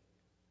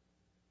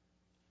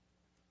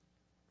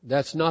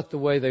 That's not the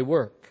way they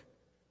work.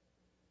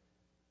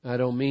 I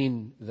don't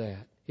mean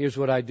that. Here's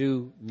what I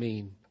do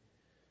mean.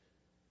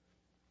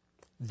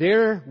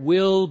 There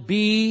will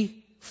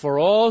be, for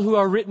all who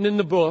are written in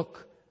the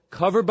book,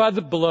 covered by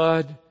the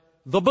blood,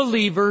 the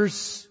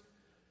believers,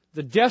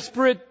 the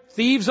desperate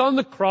thieves on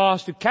the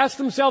cross who cast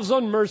themselves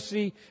on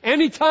mercy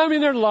any time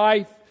in their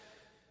life,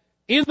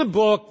 in the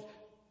book,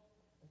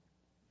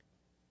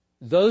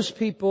 those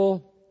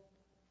people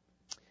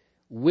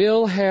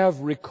will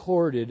have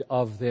recorded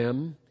of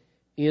them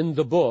in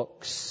the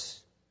books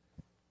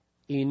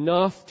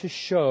enough to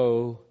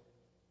show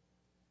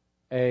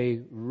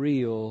a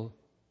real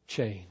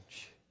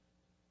change.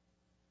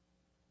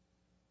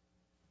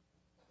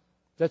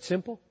 That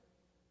simple?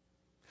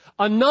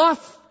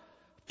 Enough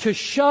to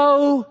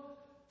show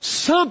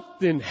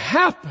something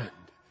happened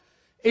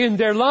in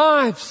their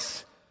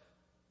lives.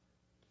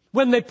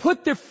 When they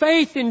put their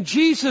faith in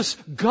Jesus,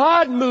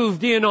 God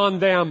moved in on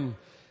them.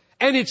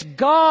 And it's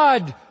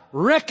God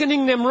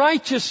reckoning them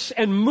righteous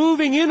and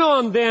moving in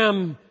on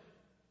them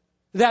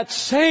that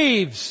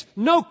saves.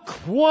 No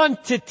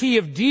quantity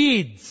of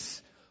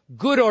deeds,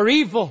 good or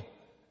evil,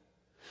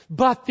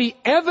 but the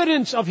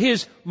evidence of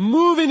His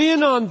moving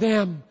in on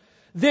them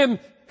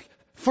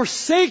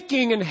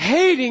forsaking and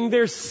hating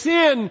their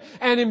sin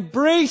and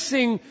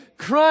embracing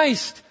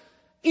Christ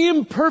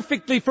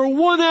imperfectly for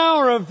 1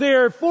 hour of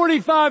their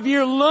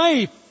 45-year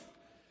life.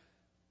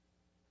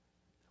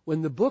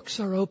 When the books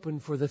are open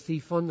for the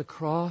thief on the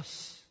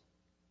cross,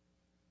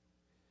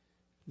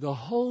 the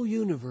whole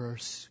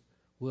universe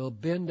will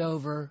bend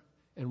over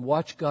and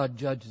watch God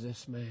judge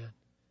this man.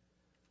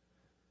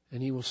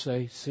 And He will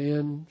say,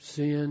 sin,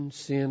 sin,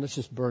 sin. Let's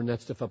just burn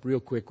that stuff up real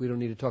quick. We don't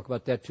need to talk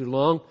about that too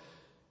long.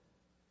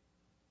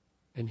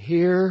 And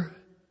here,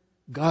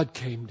 God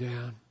came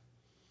down,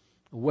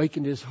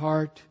 awakened His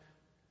heart.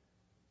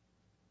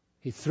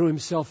 He threw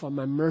Himself on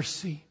my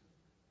mercy.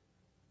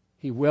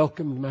 He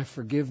welcomed my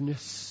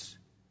forgiveness.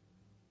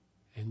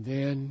 And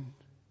then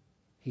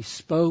He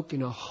spoke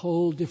in a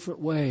whole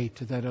different way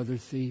to that other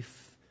thief.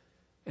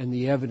 And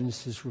the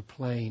evidences were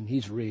plain.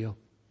 He's real.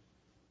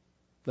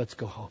 Let's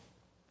go home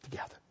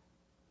together.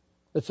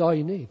 That's all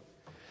you need.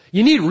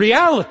 You need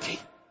reality.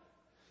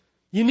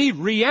 You need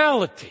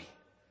reality.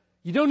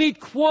 You don't need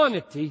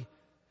quantity.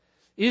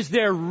 Is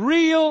there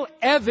real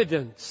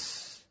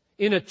evidence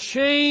in a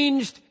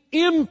changed,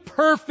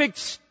 imperfect,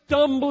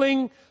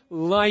 stumbling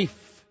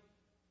life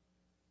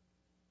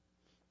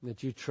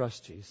that you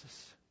trust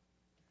Jesus,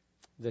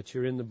 that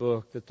you're in the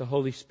book, that the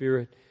Holy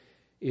Spirit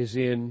is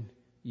in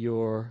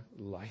your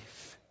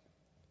life?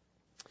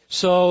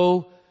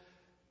 So,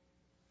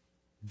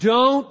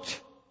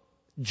 don't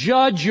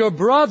judge your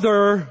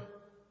brother,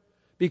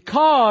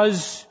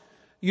 because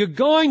you're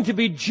going to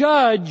be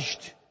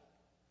judged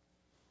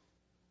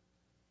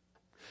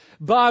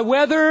by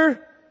whether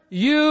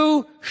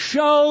you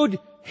showed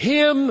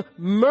him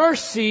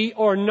mercy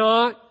or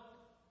not,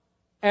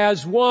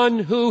 as one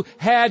who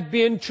had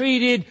been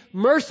treated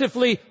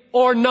mercifully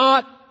or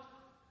not.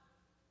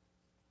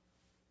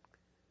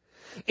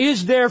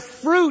 Is there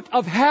fruit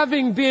of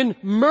having been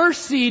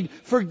mercied,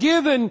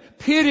 forgiven,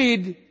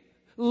 pitied,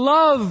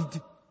 loved,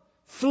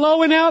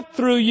 flowing out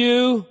through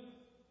you?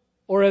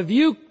 Or have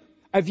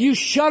you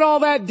shut all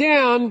that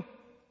down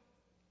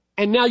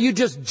and now you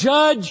just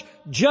judge?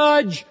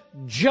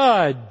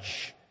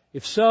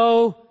 If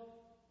so,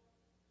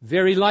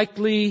 very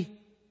likely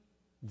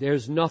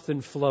there's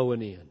nothing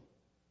flowing in.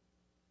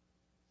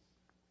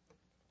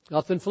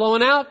 Nothing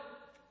flowing out?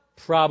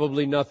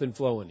 Probably nothing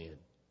flowing in.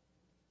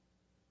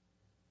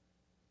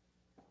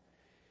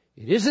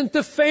 It isn't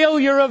the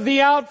failure of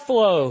the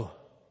outflow.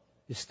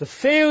 It's the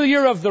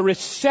failure of the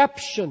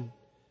reception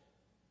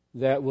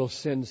that will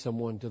send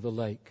someone to the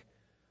lake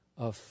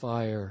of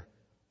fire.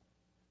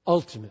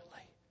 Ultimately,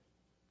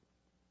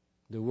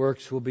 the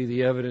works will be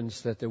the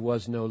evidence that there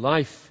was no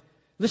life.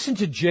 Listen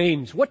to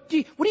James. What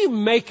do you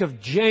make of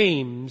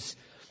James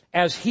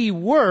as he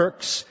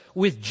works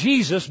with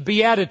Jesus'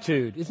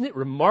 beatitude? Isn't it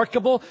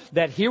remarkable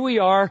that here we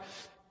are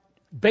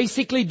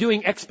basically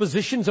doing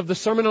expositions of the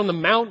Sermon on the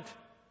Mount?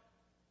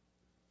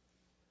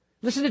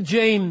 Listen to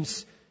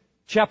James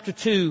chapter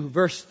 2,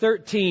 verse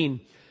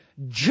 13.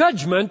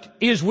 Judgment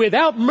is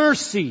without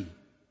mercy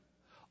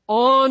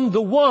on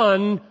the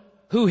one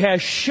who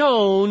has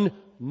shown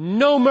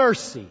no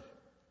mercy.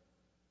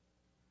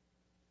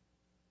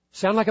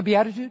 Sound like a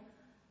beatitude?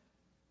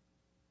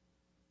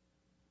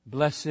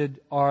 Blessed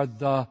are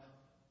the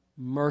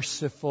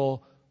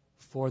merciful,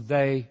 for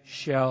they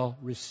shall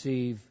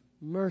receive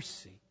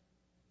mercy.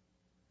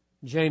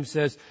 James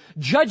says,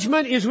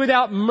 judgment is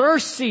without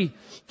mercy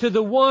to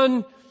the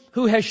one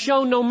who has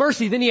shown no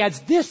mercy. Then he adds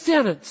this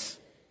sentence: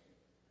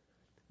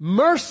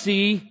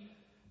 mercy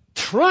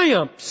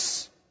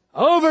triumphs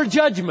over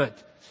judgment.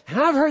 And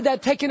I've heard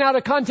that taken out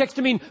of context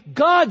to mean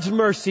God's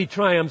mercy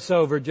triumphs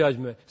over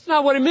judgment. It's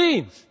not what it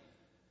means.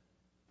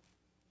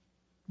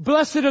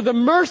 Blessed are the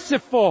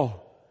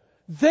merciful.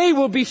 They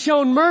will be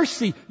shown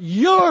mercy.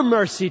 Your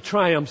mercy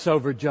triumphs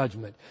over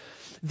judgment.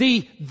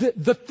 The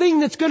thing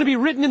that's going to be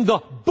written in the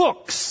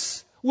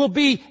books will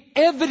be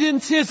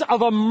evidences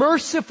of a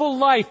merciful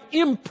life.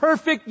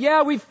 Imperfect,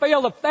 yeah, we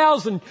failed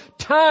 1,000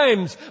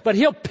 times, but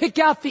He'll pick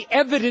out the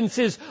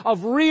evidences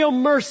of real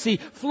mercy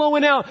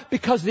flowing out,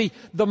 because the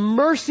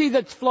mercy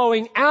that's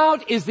flowing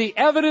out is the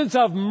evidence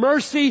of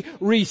mercy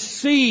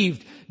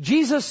received.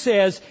 Jesus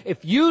says,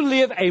 if you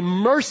live a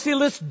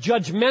merciless,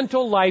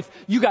 judgmental life,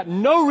 you got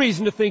no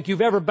reason to think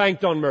you've ever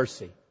banked on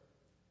mercy.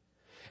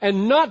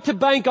 And not to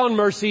bank on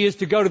mercy is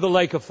to go to the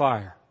lake of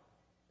fire.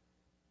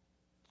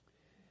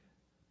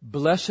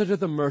 Blessed are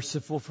the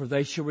merciful, for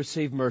they shall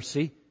receive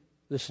mercy.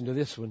 Listen to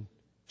this one.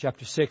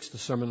 Chapter 6, the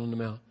Sermon on the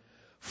Mount.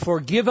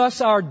 Forgive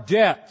us our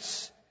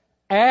debts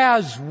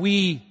as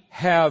we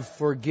have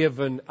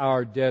forgiven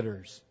our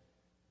debtors.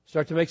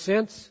 Start to make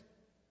sense?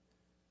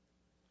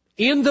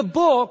 In the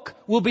book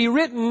will be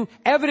written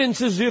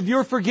evidences of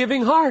your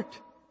forgiving heart.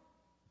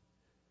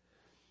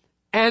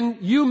 And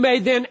you may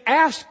then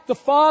ask the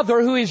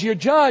Father, who is your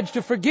judge,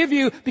 to forgive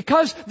you,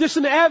 because there's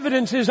some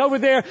evidences over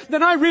there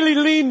that I really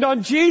leaned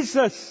on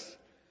Jesus.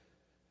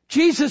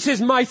 Jesus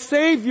is my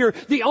Savior.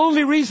 The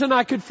only reason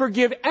I could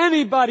forgive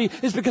anybody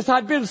is because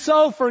I'd been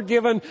so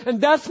forgiven, and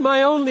that's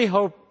my only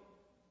hope.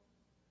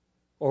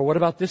 Or what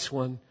about this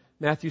one?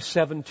 Matthew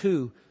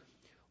 7:2.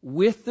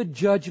 With the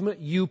judgment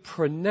you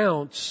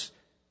pronounce,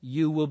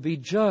 you will be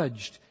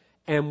judged.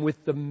 And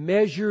with the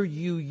measure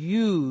you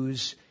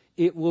use,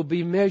 it will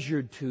be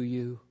measured to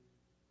you.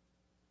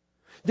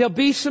 There'll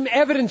be some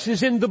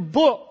evidences in the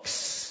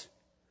books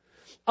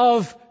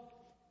of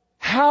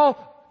how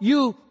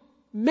you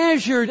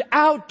measured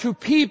out to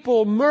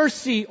people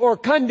mercy or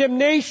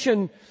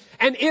condemnation,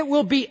 and it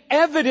will be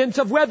evidence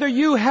of whether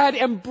you had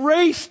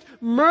embraced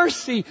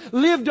mercy,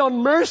 lived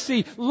on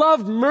mercy,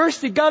 loved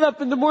mercy, got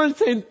up in the morning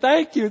saying,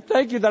 thank you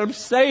that I'm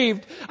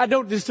saved. I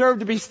don't deserve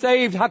to be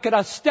saved. How could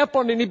I step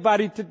on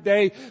anybody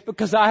today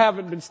because I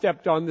haven't been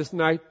stepped on this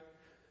night?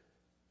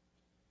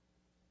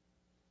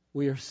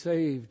 We are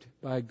saved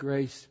by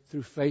grace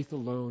through faith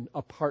alone,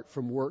 apart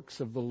from works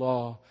of the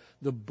law.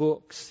 The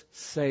books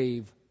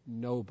save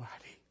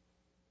nobody.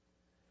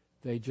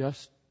 They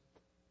just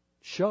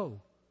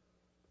show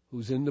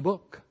who's in the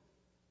book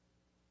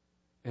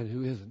and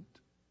who isn't.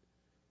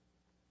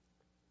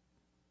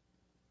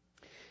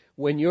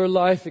 When your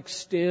life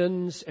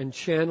extends and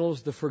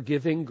channels the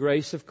forgiving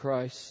grace of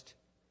Christ,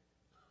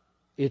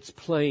 it's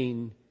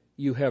plain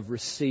you have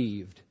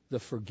received the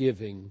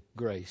forgiving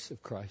grace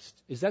of Christ.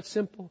 Is that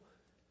simple?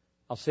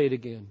 I'll say it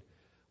again.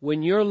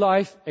 When your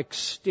life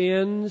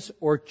extends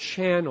or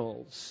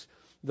channels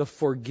the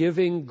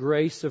forgiving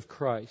grace of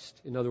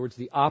Christ, in other words,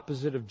 the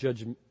opposite of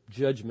judgment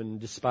and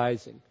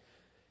despising,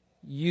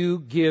 you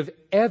give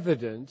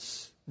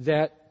evidence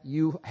that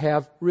you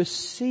have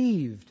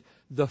received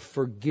the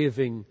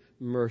forgiving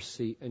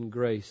mercy and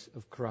grace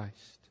of Christ.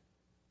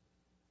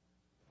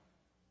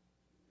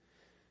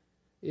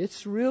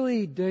 It's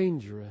really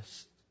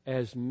dangerous,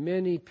 as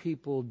many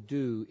people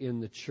do in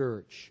the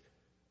church,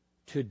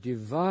 to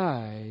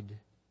divide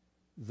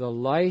the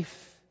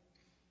life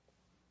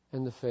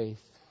and the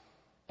faith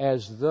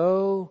as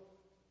though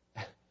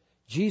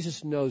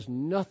Jesus knows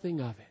nothing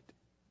of it.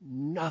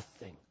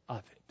 Nothing of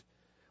it.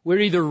 We're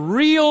either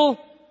real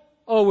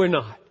or we're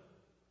not.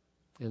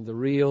 And the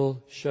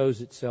real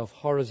shows itself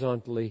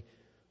horizontally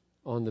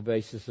on the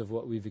basis of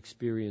what we've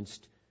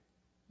experienced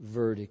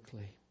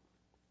vertically.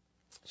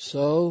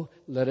 So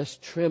let us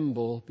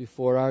tremble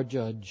before our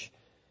judge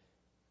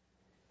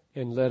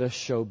and let us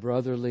show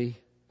brotherly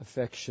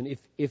affection.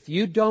 If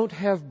you don't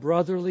have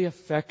brotherly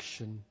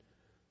affection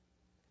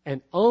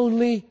and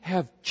only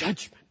have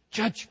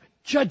judgment,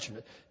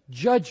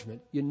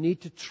 you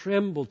need to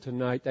tremble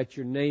tonight that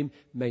your name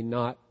may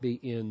not be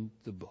in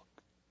the book.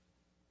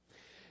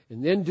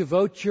 And then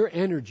devote your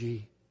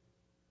energy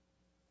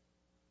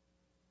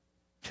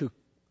to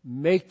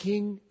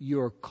making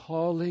your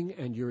calling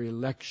and your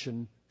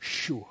election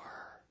sure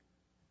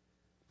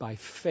by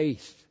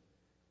faith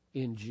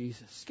in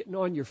Jesus. Getting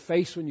on your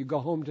face when you go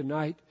home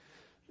tonight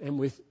and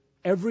with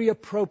every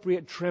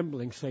appropriate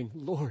trembling saying,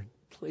 Lord,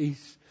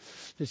 please,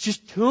 there's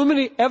just too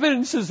many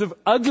evidences of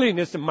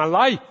ugliness in my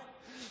life.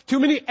 Too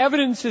many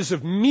evidences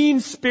of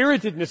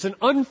mean-spiritedness and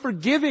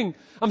unforgiving.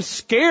 I'm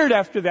scared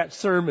after that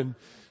sermon.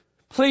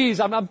 Please,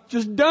 I'm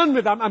just done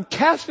with it. I'm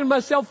casting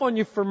myself on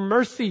you for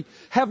mercy.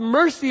 Have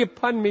mercy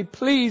upon me,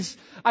 please.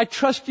 I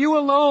trust you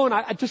alone.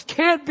 I just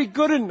can't be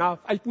good enough.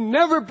 I can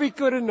never be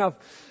good enough.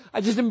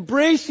 I just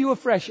embrace you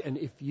afresh. And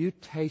if you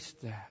taste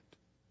that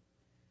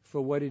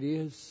for what it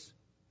is,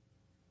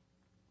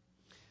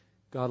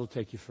 God will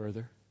take you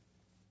further.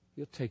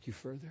 He'll take you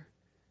further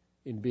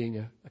in being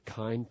a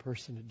kind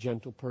person, a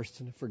gentle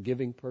person, a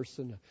forgiving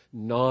person, a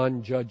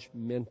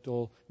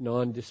non-judgmental,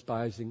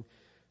 non-despising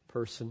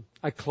person.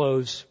 I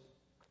close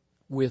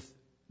with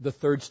the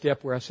third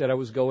step where I said I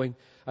was going.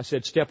 I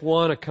said, step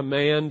 1, a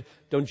command,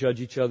 don't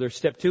judge each other.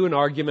 Step 2, an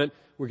argument,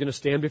 we're going to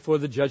stand before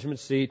the judgment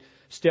seat.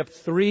 Step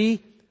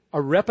 3,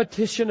 a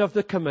repetition of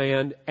the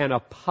command and a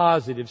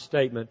positive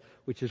statement,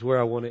 which is where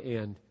I want to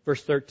end.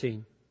 Verse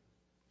 13.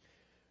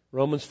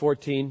 Romans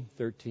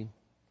 14:13.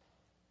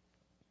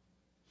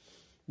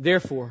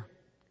 Therefore,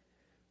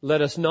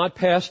 let us not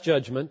pass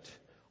judgment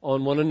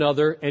on one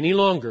another any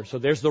longer. So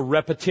there's the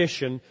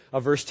repetition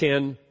of verse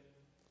 10.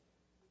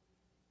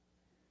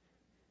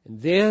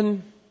 And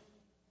then,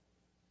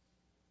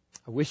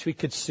 I wish we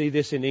could see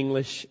this in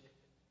English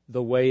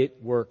the way it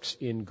works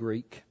in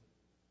Greek.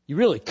 You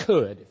really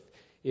could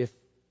if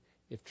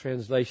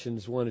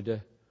translations wanted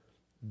to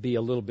be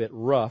a little bit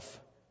rough.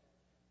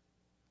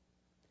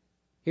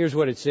 Here's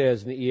what it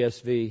says in the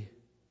ESV.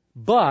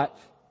 But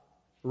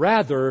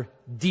rather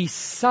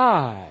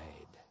decide.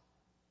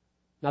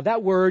 Now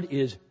that word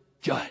is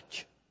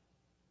judge.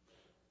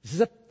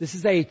 This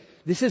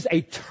is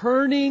a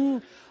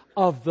turning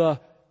of the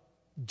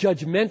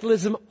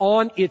judgmentalism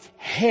on its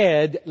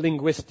head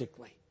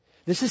linguistically.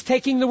 This is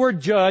taking the word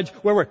judge,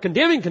 where we're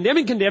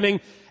condemning,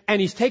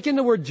 and he's taking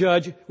the word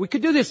judge. We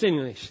could do this in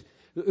English.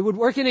 It would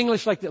work in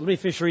English like that. Let me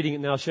finish reading it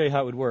and I'll show you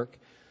how it would work.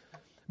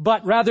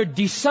 But rather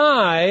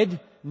decide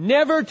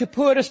never to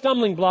put a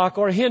stumbling block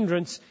or a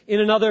hindrance in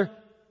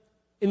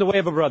the way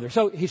of a brother.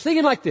 So he's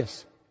thinking like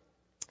this.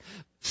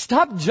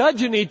 Stop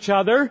judging each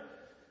other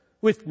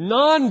with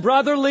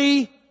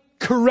non-brotherly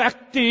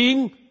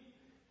correcting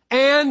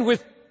and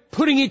with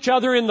putting each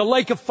other in the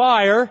lake of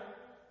fire.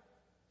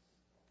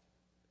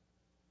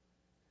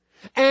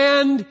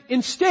 And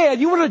instead,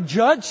 you want to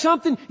judge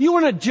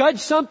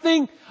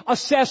something,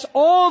 assess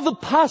all the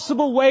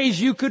possible ways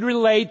you could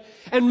relate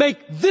and make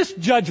this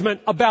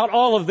judgment about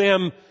all of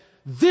them.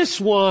 This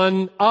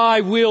one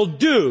I will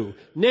do.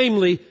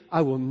 Namely,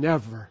 I will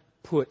never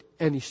put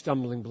any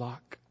stumbling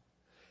block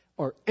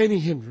or any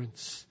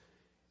hindrance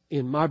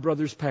in my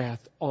brother's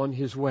path on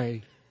his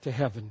way to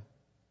heaven.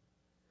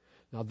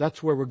 Now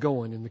that's where we're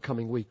going in the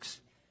coming weeks.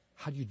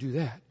 How do you do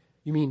that?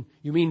 You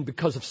mean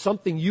because of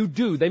something you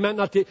do, they might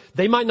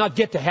not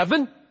get to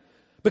heaven?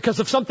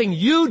 Because of something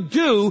you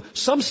do,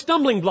 some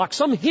stumbling block,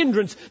 some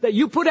hindrance that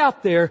you put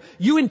out there,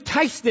 you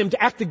entice them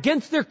to act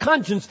against their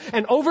conscience,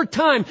 and over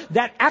time,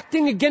 that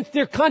acting against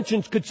their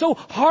conscience could so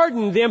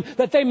harden them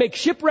that they make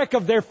shipwreck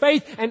of their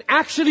faith and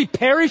actually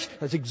perish?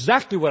 That's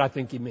exactly what I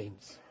think he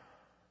means.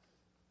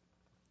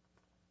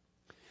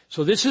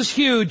 So this is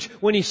huge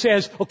when he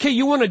says, okay,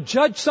 you want to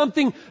judge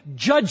something?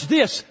 Judge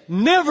this.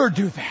 Never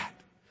do that.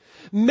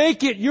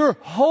 Make it your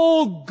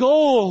whole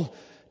goal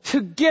to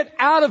get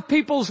out of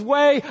people's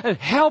way and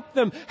help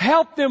them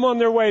on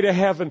their way to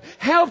heaven.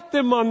 Help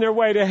them on their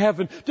way to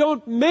heaven.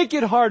 Don't make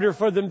it harder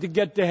for them to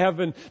get to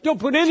heaven. Don't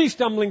put any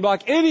stumbling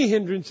block, any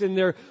hindrance in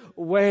their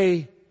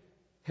way.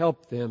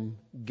 Help them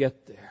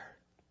get there.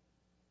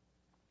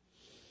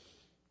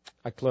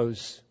 I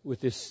close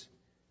with this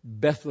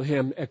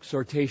Bethlehem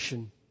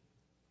exhortation.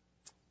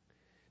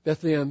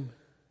 Bethlehem,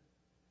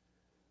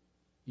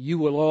 you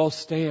will all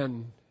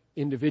stand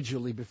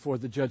individually before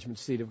the judgment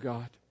seat of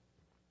God.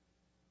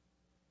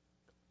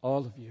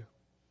 All of you.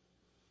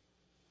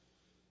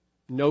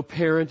 No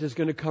parent is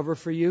going to cover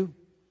for you.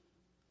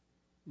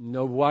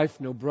 No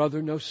wife, no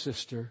brother, no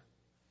sister.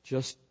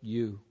 Just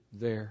you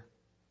there.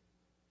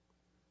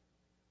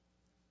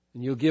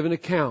 And you'll give an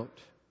account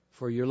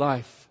for your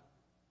life.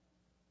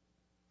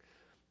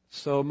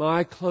 So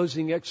my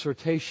closing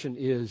exhortation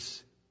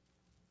is,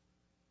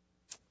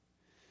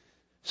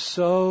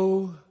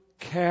 so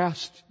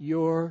cast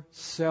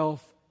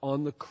yourself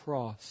on the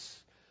cross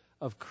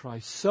of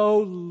Christ. So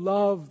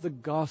love the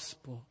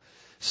gospel.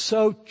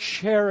 So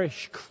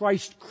cherish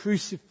Christ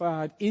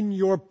crucified in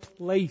your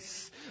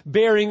place,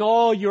 bearing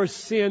all your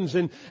sins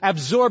and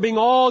absorbing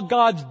all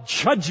God's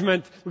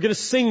judgment. We're going to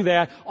sing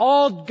that.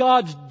 All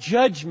God's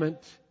judgment.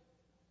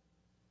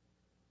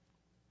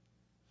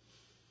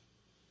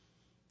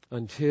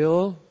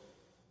 Until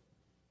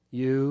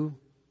you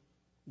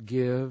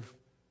give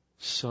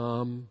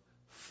some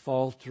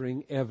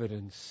faltering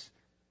evidence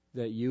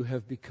that you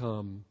have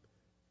become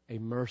a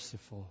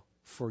merciful,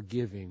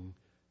 forgiving,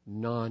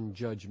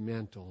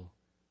 non-judgmental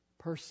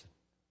person.